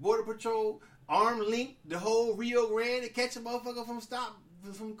have Border Patrol arm link the whole Rio Grande to catch a motherfucker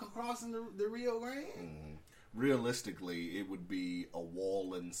from crossing the Rio Grande. Mm-hmm. Realistically, it would be a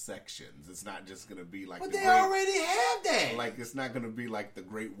wall in sections. It's not just going to be like. But they already have that. Like it's not going to be like the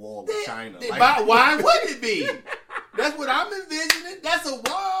Great Wall of China. Why would it be? That's what I'm envisioning. That's a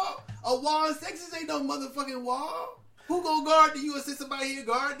wall. A wall in sections ain't no motherfucking wall. Who gonna guard the U.S. Send somebody here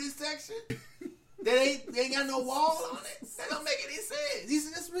guard this section? That ain't got no wall on it. That don't make any sense. He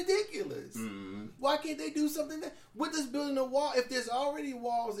said, that's ridiculous. Mm-hmm. Why can't they do something with this building a wall? If there's already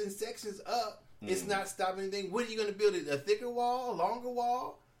walls and sections up, it's not stopping anything. What are you going to build? A thicker wall? A longer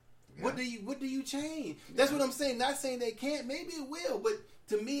wall? Yeah. What do you change? That's what I'm saying. Not saying they can't. Maybe it will. But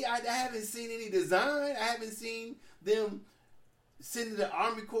to me, I haven't seen any design. I haven't seen them sending the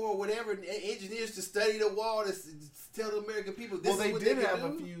Army Corps or whatever engineers to study the wall to tell the American people this Well, is what they did can have do?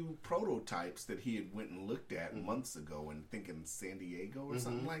 a few prototypes that he had went and looked at months ago, and thinking San Diego or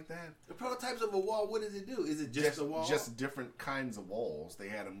something like that. The prototypes of a wall, what does it do? Is it just a wall? Just different kinds of walls. They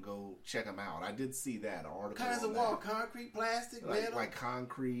had him go check them out. I did see that article. kinds on of that. wall, concrete, plastic, metal. Like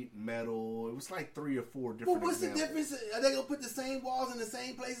concrete, metal. It was like 3 or 4 different. Well, what's examples. the difference? Are they gonna put the same walls in the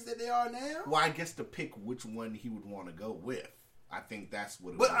same places that they are now? Well, I guess to pick which one he would want to go with. I think that's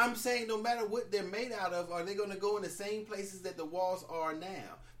what it But was. I'm saying no matter what they're made out of, are they going to go in the same places that the walls are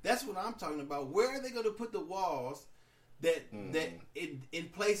now? That's what I'm talking about. Where are they going to put the walls that in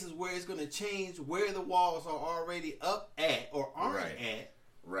places where it's going to change where the walls are already up at or aren't at?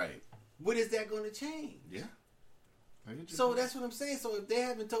 Right. What is that going to change? Yeah. I get you. So that's what I'm saying. So if they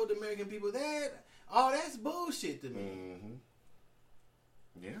haven't told the American people that, that's bullshit to me.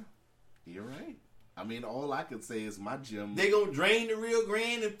 Mm-hmm. Yeah. You're right. I mean, all I could say is my gym. They gonna drain the Rio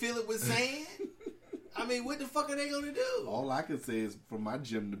Grande and fill it with sand? I mean, what the fuck are they gonna do? All I could say is for my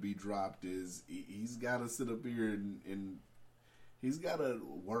gym to be dropped is he's got to sit up here and he's got to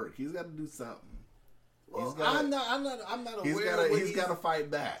work. He's got to do something. Well, I'm not aware. He's got to fight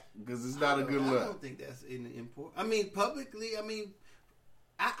back because it's not a good look. I don't think that's important. I mean, publicly. I mean,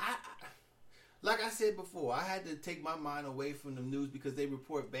 I like I said before, I had to take my mind away from the news because they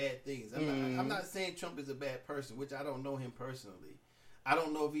report bad things. I'm not saying Trump is a bad person, which I don't know him personally. I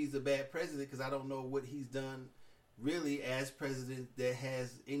don't know if he's a bad president because I don't know what he's done really as president that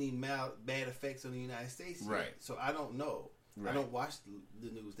has any bad effects on the United States. Right. Yet. So I don't know. Right. I don't watch the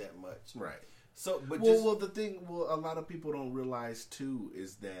news that much. Right. So, but a lot of people don't realize too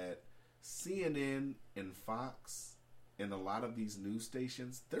is that CNN and Fox and a lot of these news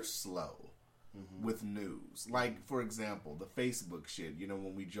stations, they're slow with news. Like, for example, the Facebook shit,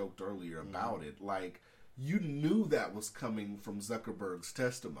 when we joked earlier about it, like, you knew that was coming from Zuckerberg's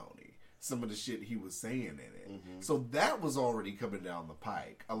testimony, some of the shit he was saying in it. So that was already coming down the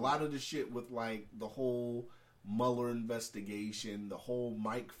pike. A lot of the shit with, like, the whole Mueller investigation, the whole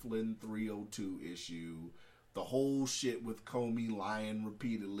Mike Flynn 302 issue, the whole shit with Comey lying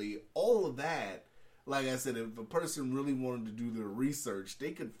repeatedly, all of that. Like I said, if a person really wanted to do their research,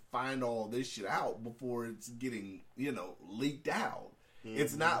 they could find all this shit out before it's getting, leaked out.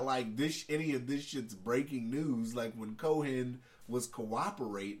 It's not like any of this shit's breaking news. Like when Cohen was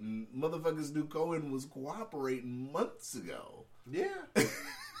cooperating, motherfuckers knew Cohen was cooperating months ago. yeah.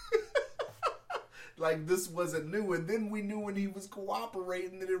 Like this wasn't new, and then we knew when he was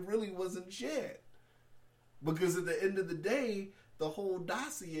cooperating that it really wasn't shit. Because at the end of the day, the whole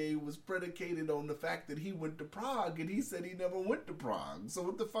dossier was predicated on the fact that he went to Prague, and he said he never went to Prague. So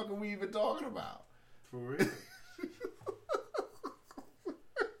what the fuck are we even talking about? For real.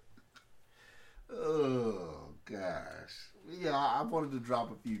 Oh, gosh. Yeah, I wanted to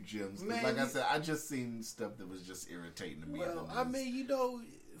drop a few gems. Man, like I said, I just seen stuff that was just irritating to me. Well, I mean,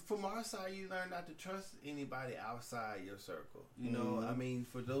 from our side, you learn not to trust anybody outside your circle. I mean,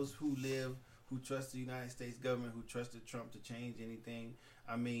 for those who trust the United States government, who trusted Trump to change anything,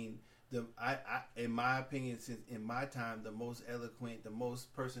 I mean, in my opinion, since in my time, the most eloquent, the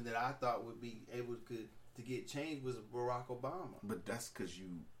most person that I thought would be able to get change was Barack Obama. But that's because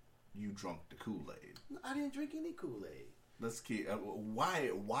you drunk the Kool-Aid. I didn't drink any Kool-Aid. Let's keep.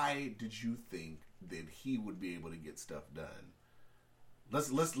 Why did you think that he would be able to get stuff done?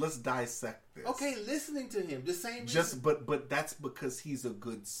 Let's dissect this. Okay, listening to him, the same. But that's because he's a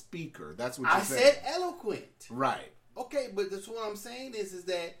good speaker. That's what I said. Eloquent. Right. Okay, but that's what I'm saying is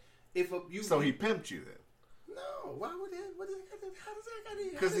that if you he pimped you then. No, why would that? How does that got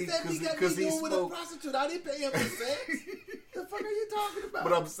me he with a prostitute? I didn't pay him for sex. The fuck are you talking about?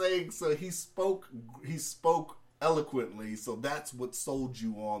 But I'm saying, so he spoke eloquently, so that's what sold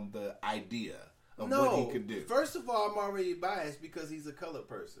you on the idea of what he could do. First of all, I'm already biased because he's a colored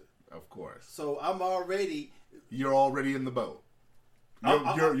person. Of course. So You're already in the boat.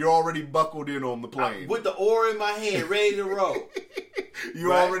 You're already buckled in on the plane with the oar in my hand, ready to roll.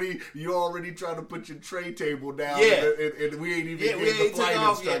 You already trying to put your tray table down. Yeah, and we ain't even getting the flight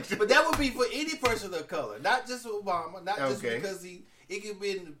instructions. But that would be for any person of color, not just Obama, not just because it could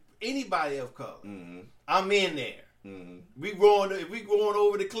be anybody of color. Mm-hmm. I'm in there. Mm-hmm. If we going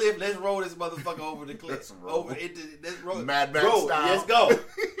over the cliff, let's roll this motherfucker over the cliff. Let's roll. Mad Max style. Let's go.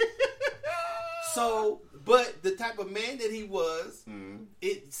 So, but the type of man that he was,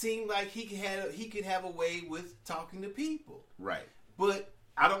 it seemed like he could have a way with talking to people. Right. But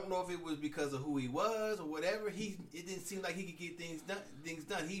I don't know if it was because of who he was or whatever. It didn't seem like he could get things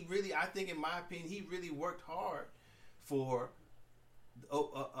done. He really, I think, in my opinion, he really worked hard for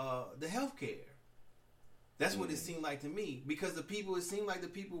the health care. That's what it seemed like to me. Because it seemed like the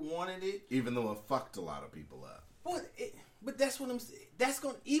people wanted it. Even though it fucked a lot of people up. But that's what I'm saying. That's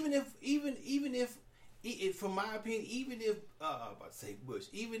going to, even if, from my opinion, even if, I'm about to say Bush,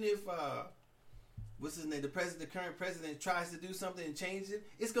 even if, what's his name, the current president tries to do something and change it,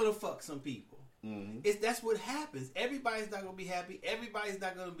 it's going to fuck some people. Mm-hmm. That's what happens. Everybody's not going to be happy. Everybody's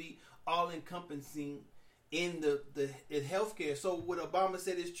not going to be all-encompassing in the healthcare. So what Obama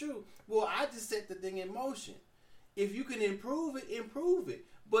said is true. Well, I just set the thing in motion. If you can improve it, improve it.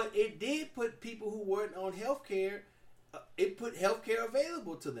 But it did put people who weren't on healthcare, it put healthcare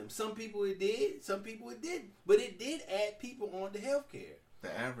available to them. Some people it did, some people it didn't. But it did add people on to healthcare.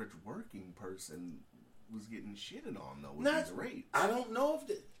 The average working person was getting shitted on, though, with these rates. I don't know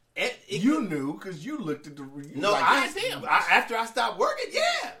if you knew because you looked at the. No, I did. After I stopped working,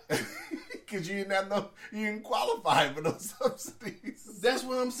 yeah. Because you didn't qualify for those subsidies. That's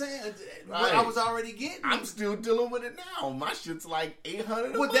what I'm saying. Right. What I was already getting. I'm still dealing with it now. My shit's like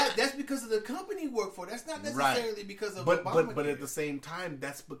 $800. Well, that's because of the company you work for. That's not necessarily because of Obamacare. But at the same time,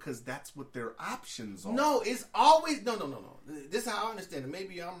 that's because that's what their options are. No, it's always no. This is how I understand it.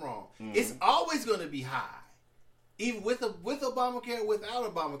 Maybe I'm wrong. Mm-hmm. It's always going to be high. Even with Obamacare,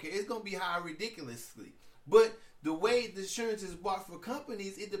 without Obamacare, it's going to be high ridiculously. But the way the insurance is bought for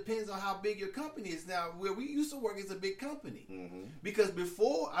companies, it depends on how big your company is. Now, where we used to work is a big company. Mm-hmm. Because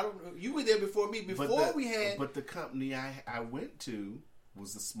before, I don't know, you were there before me. But the company I went to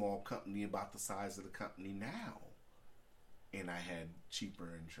was a small company about the size of the company now. And I had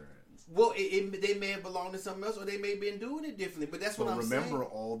cheaper insurance. Well, they may have belonged to something else, or they may have been doing it differently. But that's what I'm saying. Remember,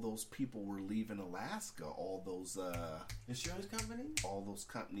 all those people were leaving Alaska. All those insurance companies. All those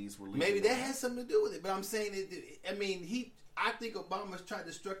companies were leaving. Maybe that has something to do with it. But I'm saying I think Obama tried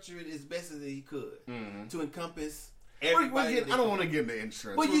to structure it as best as he could to encompass everybody. I don't want to get into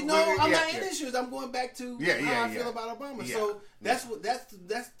insurance. But I'm not in insurance. I'm going back to how I feel about Obama. Yeah. So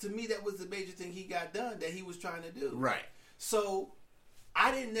that's to me that was the major thing he got done that he was trying to do. Right. So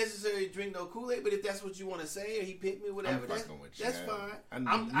I didn't necessarily drink no Kool-Aid, but if that's what you want to say, or he picked me, whatever, that's fine.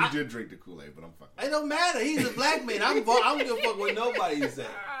 You did drink the Kool-Aid, but I'm fucking. It don't matter. He's a black man. I don't give a fuck what nobody say.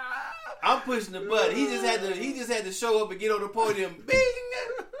 I'm pushing the button. He just had to show up and get on the podium. Bing.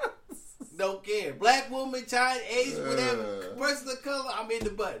 Don't care. Black woman, Chinese, Asian, whatever, person of color. I'm in the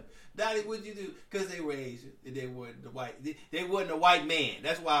button. Donnie, what'd you do? Because they were Asian and they weren't the white. They wasn't a white man.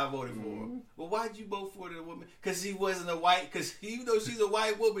 That's why I voted for him. Well, why'd you vote for the woman? Because she wasn't a white. Because even though she's a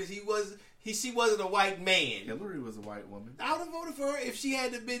white woman, she wasn't a white man. Hillary was a white woman. I would have voted for her if she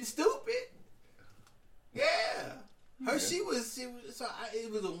hadn't been stupid. Yeah, it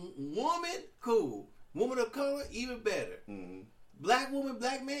was a woman, cool. Woman of color, even better. Mm-hmm. Black woman,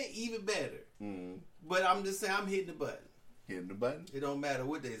 black man, even better. Mm-hmm. But I'm just saying, I'm hitting the button. Hitting the button? It don't matter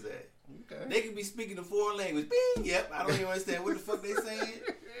what they say. Okay. They could be speaking a foreign language. Bing! Yep. I don't even understand what the fuck they saying.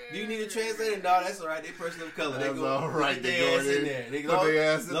 Do you need a translator? No, that's all right. They person of color. That's they go all right. Put their ass in there. They go,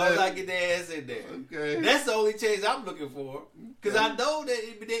 long like get their ass in there. Okay. That's the only change I'm looking for. Because I know that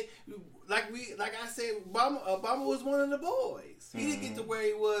like I said, Obama was one of the boys. He didn't get to where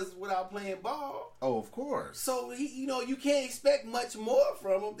he was without playing ball. Oh, of course. So you can't expect much more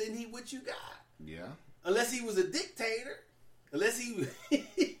from him than what you got. Yeah. Unless he was a dictator. Unless he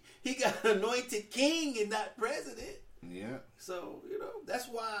got anointed king and not president. Yeah. So, that's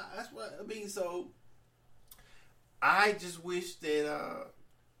why I mean, so I just wish that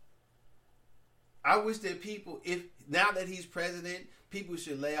people, if now that he's president, people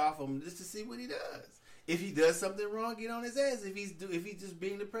should lay off him just to see what he does. If he does something wrong, get on his ass. If he's just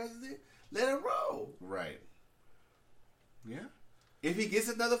being the president, let him roll. Right. Yeah. If he gets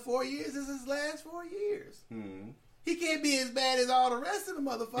another 4 years, this is his last 4 years. Hmm. He can't be as bad as all the rest of the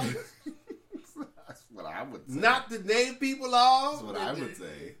motherfuckers. That's what I would say. Not the native people off. That's what I would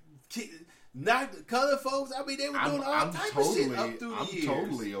say. Not the colored folks. I mean, they were doing all type of shit up through the years. I'm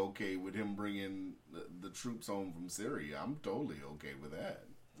totally okay with him bringing the troops home from Syria. I'm totally okay with that.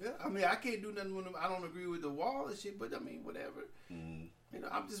 Yeah, I mean, I can't do nothing with them. I don't agree with the wall and shit, but I mean, whatever. Mm.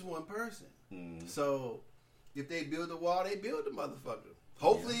 I'm just one person. Mm. So if they build the wall, they build the motherfucker.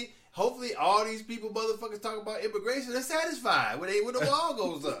 Hopefully, all these people, motherfuckers, talk about immigration. They're satisfied when the wall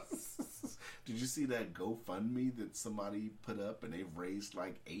goes up. Did you see that GoFundMe that somebody put up and they've raised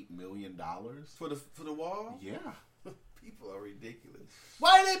like $8 million for the wall? Yeah. People are ridiculous.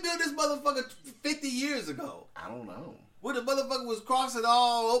 Why did they build this motherfucker 50 years ago? I don't know. When the motherfucker was crossing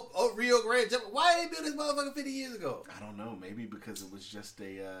all Rio Grande. Why did they build this motherfucker 50 years ago? I don't know. Maybe because it was just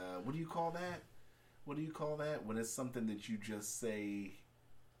a what do you call that? What do you call that? When it's something that you just say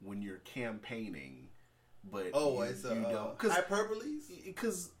when you're campaigning, but it's hyperboles?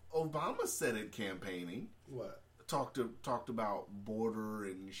 Because Obama said it campaigning. What? Talked about border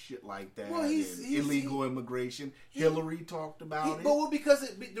and shit like that. Well, and illegal immigration. Hillary talked about it. But because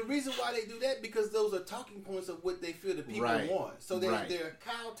the reason why they do that, because those are talking points of what they feel the people want. So they're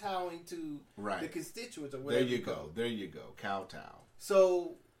kowtowing to the constituents or whatever. There you go. Kowtow.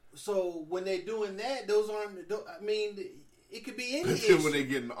 So when they're doing that, those aren't. I mean, it could be any But issue. then when they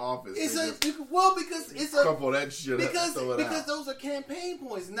get in office, because it's a couple that shit because out. those are campaign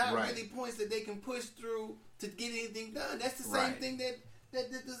points, not really points that they can push through to get anything done. That's the same thing that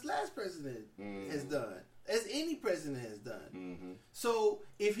this last president has done, as any president has done. Mm-hmm. So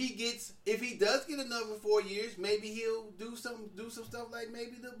if he does get another 4 years, maybe he'll do some stuff like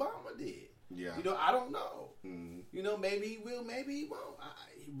maybe the Obama did. Yeah, I don't know. Mm-hmm. Maybe he will, maybe he won't.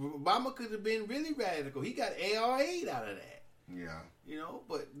 Obama could have been really radical. He got AR-8 out of that. Yeah.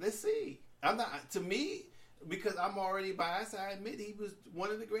 But let's see. I'm not, to me, because I'm already biased, I admit he was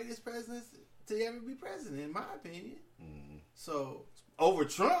one of the greatest presidents to ever be president, in my opinion. Mm-hmm. So, over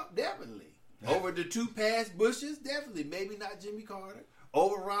Trump, definitely. Over the two past Bushes, definitely. Maybe not Jimmy Carter.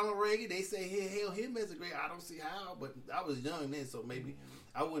 Over Ronald Reagan, they say he hail him as a great. I don't see how, but I was young then, so maybe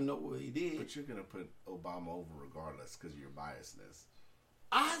I wouldn't know what he did. But you're gonna put Obama over regardless because of your biasness.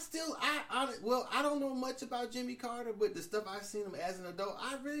 I don't know much about Jimmy Carter, but the stuff I've seen him as an adult,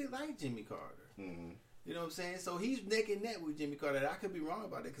 I really like Jimmy Carter. Mm-hmm. You know what I'm saying? So he's neck and neck with Jimmy Carter. I could be wrong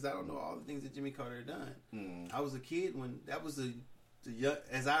about it because I don't know all the things that Jimmy Carter had done. Mm-hmm. I was a kid when that was the young,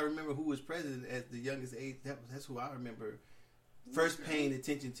 as I remember who was president at the youngest age. That's who I remember first paying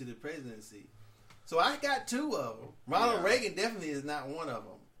attention to the presidency. So I got two of them. Ronald Reagan definitely is not one of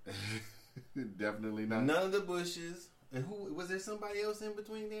them. Definitely not. None of the Bushes. And who was there? Somebody else in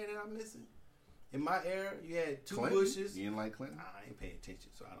between there that I'm missing? In my era, you had two Clinton? Bushes. You didn't like Clinton? I ain't paying attention,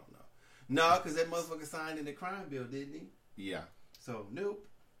 so I don't know. No, because that motherfucker signed in the crime bill, didn't he? Yeah. So nope.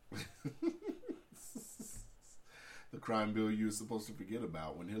 The crime bill you were supposed to forget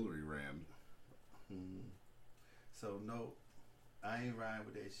about when Hillary ran. So nope. I ain't riding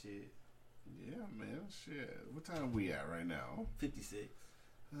with that shit. Yeah, man. Shit. What time we at right now? 56.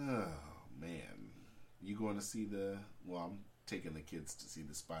 Oh, man. You going to see I'm taking the kids to see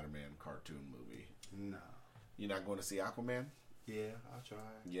the Spider-Man cartoon movie. No. You're not going to see Aquaman? Yeah, I'll try.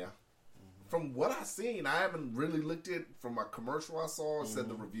 Yeah. Mm-hmm. From what I've seen, I haven't really looked at, from a commercial I saw, it said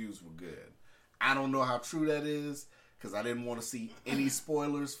the reviews were good. I don't know how true that is, because I didn't want to see any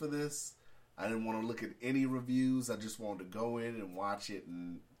spoilers for this. I didn't want to look at any reviews. I just wanted to go in and watch it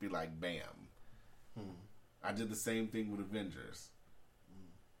and be like, bam. I did the same thing with Avengers.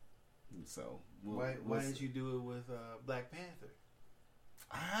 So why didn't you do it with Black Panther?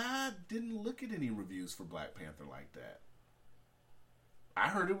 I didn't look at any reviews for Black Panther like that. I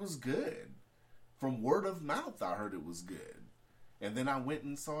heard it was good. From word of mouth, I heard it was good. And then I went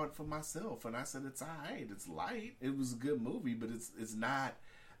and saw it for myself, and I said, it's alright, it's light. It was a good movie, but it's not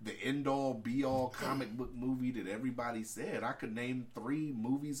the end-all, be-all comic book movie that everybody said. I could name 3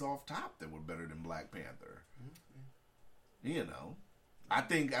 movies off top that were better than Black Panther. You know. I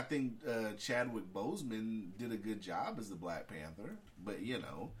think Chadwick Boseman did a good job as the Black Panther, but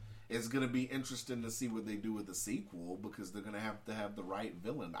it's going to be interesting to see what they do with the sequel because they're going to have the right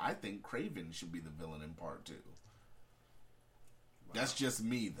villain. I think Kraven should be the villain in part 2. Wow. That's just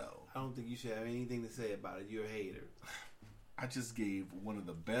me, though. I don't think you should have anything to say about it. You're a hater. I just gave one of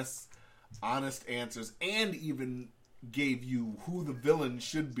the best, honest answers, and even gave you who the villain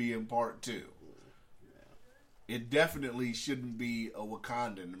should be in part 2. It definitely shouldn't be a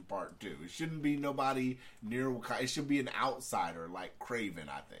Wakandan in part 2. It shouldn't be nobody near Wakanda. It should be an outsider like Kraven,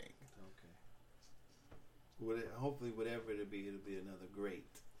 I think. Okay. Hopefully, whatever it'll be another great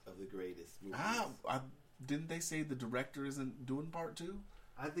of the greatest movies. Didn't they say the director isn't doing part 2?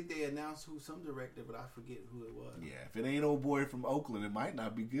 I think they announced some director, but I forget who it was. Yeah, if it ain't old boy from Oakland, it might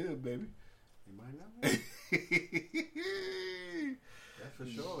not be good, baby. It might not be. That's for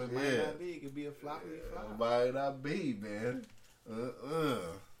sure. It might not be. It could be a floppy flop. It might not be, man.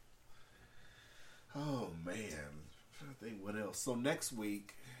 Oh, man. I'm trying to think what else. So next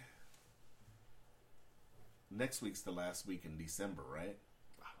week's the last week in December, right?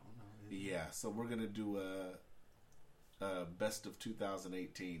 I don't know. Yeah, so we're going to do a best of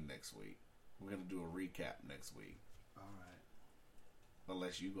 2018 next week. We're going to do a recap next week. All right.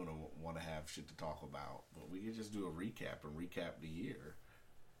 Unless you're going to want to have shit to talk about. But we can just do a recap and recap the year.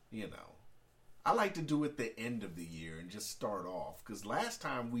 I like to do it the end of the year and just start off. Because last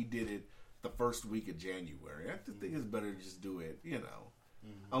time we did it the first week of January. I just think it's better to just do it,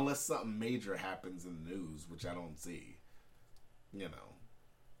 unless something major happens in the news, which I don't see.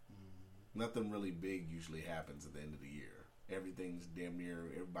 Nothing really big usually happens at the end of the year. Everything's damn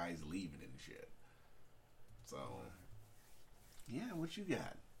near, everybody's leaving and shit. So, yeah, what you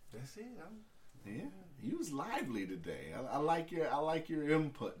got? That's it. Yeah, you was lively today. I like your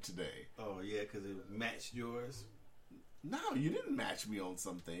input today. Oh yeah, because it matched yours. No, you didn't match me on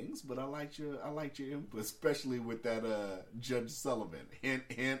some things, but I liked your input, especially with that Judge Sullivan. Hint,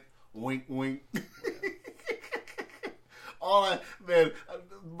 hint, wink, wink.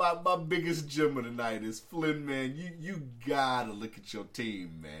 My biggest gem of the night is Flynn, man. You gotta look at your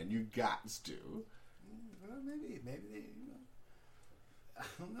team, man. You got to. Well, maybe they, I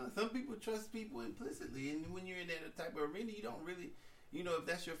don't know. Some people trust people implicitly, and when you're in that type of arena, you don't really. If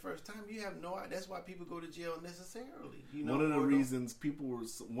that's your first time, you have no idea. That's why people go to jail necessarily. One of the reasons people were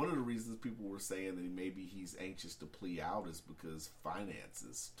saying that maybe he's anxious to plea out is because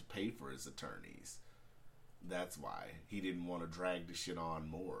finances to pay for his attorneys. That's why he didn't want to drag the shit on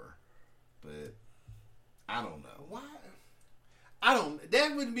more. But I don't know why.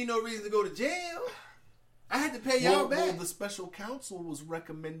 That wouldn't be no reason to go to jail. I had to pay y'all back. Well, the special counsel was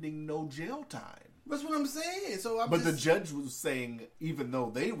recommending no jail time. That's what I'm saying. But the judge was saying, even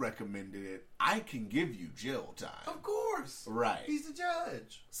though they recommended it, I can give you jail time. Of course. Right. He's the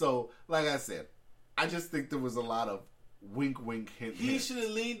judge. So, like I said, I just think there was a lot of wink, wink, hint, He should have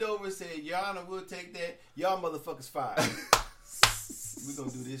leaned over and said, Your Honor, we'll take that. Y'all motherfuckers fired. We're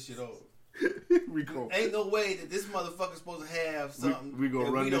going to do this shit over. Ain't no way that this motherfucker's supposed to have something. We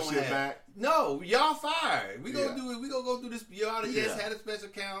gonna run this shit back? No, y'all fired. We gonna do it. We gonna go through this. Your Honor, yes, have a special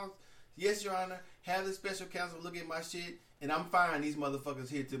counsel. Yes, Your Honor, have the special counsel look at my shit, and I'm firing these motherfuckers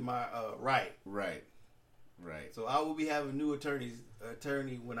here to my right. Right. So I will be having new attorney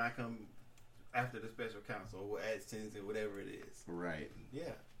when I come after the special counsel or add sentencing, whatever it is. Right.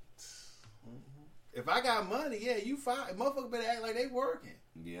 Yeah. Mm-hmm. If I got money, yeah, you fired. Motherfucker better act like they working.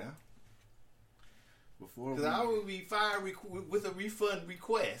 Yeah. Because I would be fired with a refund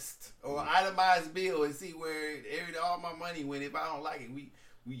request or itemized bill and see where all my money went. If I don't like it,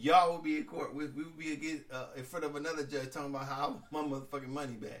 y'all will be in court. We will be in front of another judge talking about how I want my motherfucking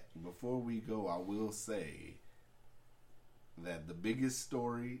money back. Before we go, I will say that the biggest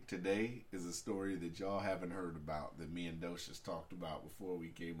story today is a story that y'all haven't heard about that me and Docious talked about before we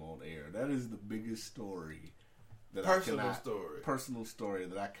came on air. That is the biggest story. Personal story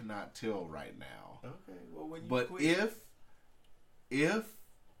that I cannot tell right now. Okay. Well, when you but quit, if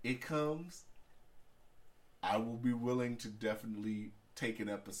it comes, I will be willing to definitely take an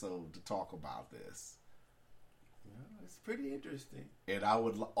episode to talk about this. Yeah, it's pretty interesting. And I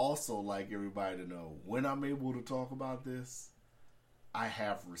would also like everybody to know when I'm able to talk about this, I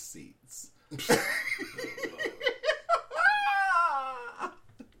have receipts.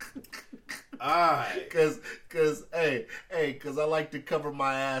 Alright. Cause I like to cover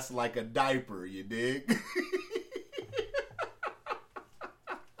my ass like a diaper, you dig?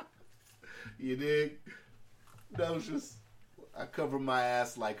 You dig? That was just, I cover my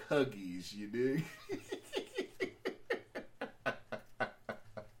ass like Huggies, you dig?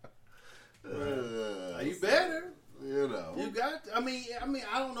 You better. You know. You got, I mean,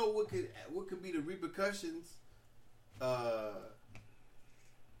 I don't know what could be the repercussions.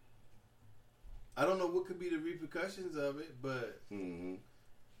 I don't know what could be the repercussions of it, but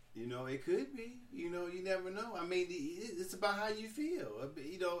it could be. You never know. I mean, it's about how you feel.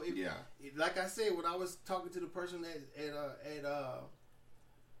 Like I said, when I was talking to the person at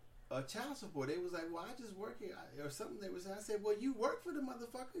child support, they was like, "Well, I just work here," or something. They was. I said, "Well, you work for the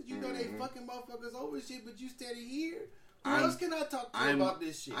motherfuckers. You know they fucking motherfuckers over shit, but you steady here. Who else can I talk to about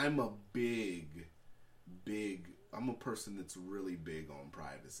this shit?" I'm a I'm a person that's really big on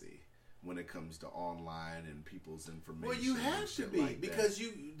privacy when it comes to online and people's information. Well, you have to be like because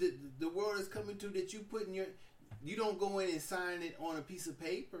the world is coming to that you put in you don't go in and sign it on a piece of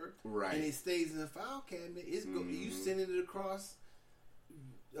paper, right? And it stays in the file cabinet. You sending it across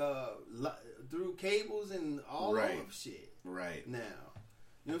through cables and all of shit. Right now,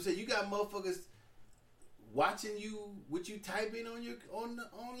 you know what I'm saying? You got motherfuckers watching what you type in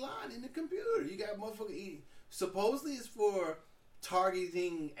online in the computer. You got motherfuckers. Supposedly it's for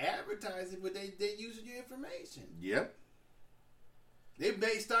targeting advertising, but they using your information. Yep. They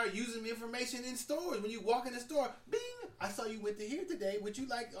may start using information in stores. When you walk in the store, bing! I saw you went to here today. Would you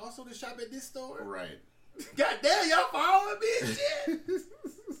like also to shop at this store? Right. Goddamn, y'all following me and shit.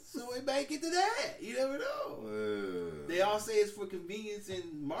 So it may get to that. You never know. They all say it's for convenience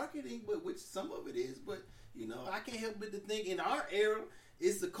and marketing, but which some of it is. But I can't help but to think in our era,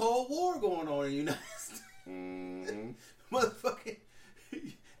 it's the Cold War going on in the United States. Motherfucking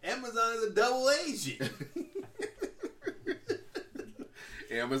Amazon is a double agent.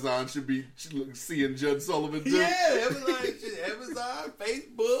 Amazon should be seeing Judge Sullivan too. Yeah, Amazon,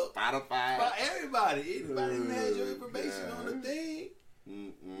 Facebook, Spotify. by everybody. Anybody who has your information on the thing,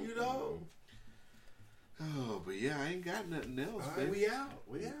 you know. Oh, but yeah, I ain't got nothing else. All right, baby.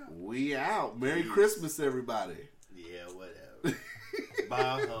 we out. Merry Christmas, everybody. Yeah, whatever.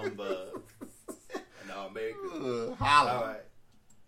 Bah humbug. No, Merry Christmas. Holla. All right.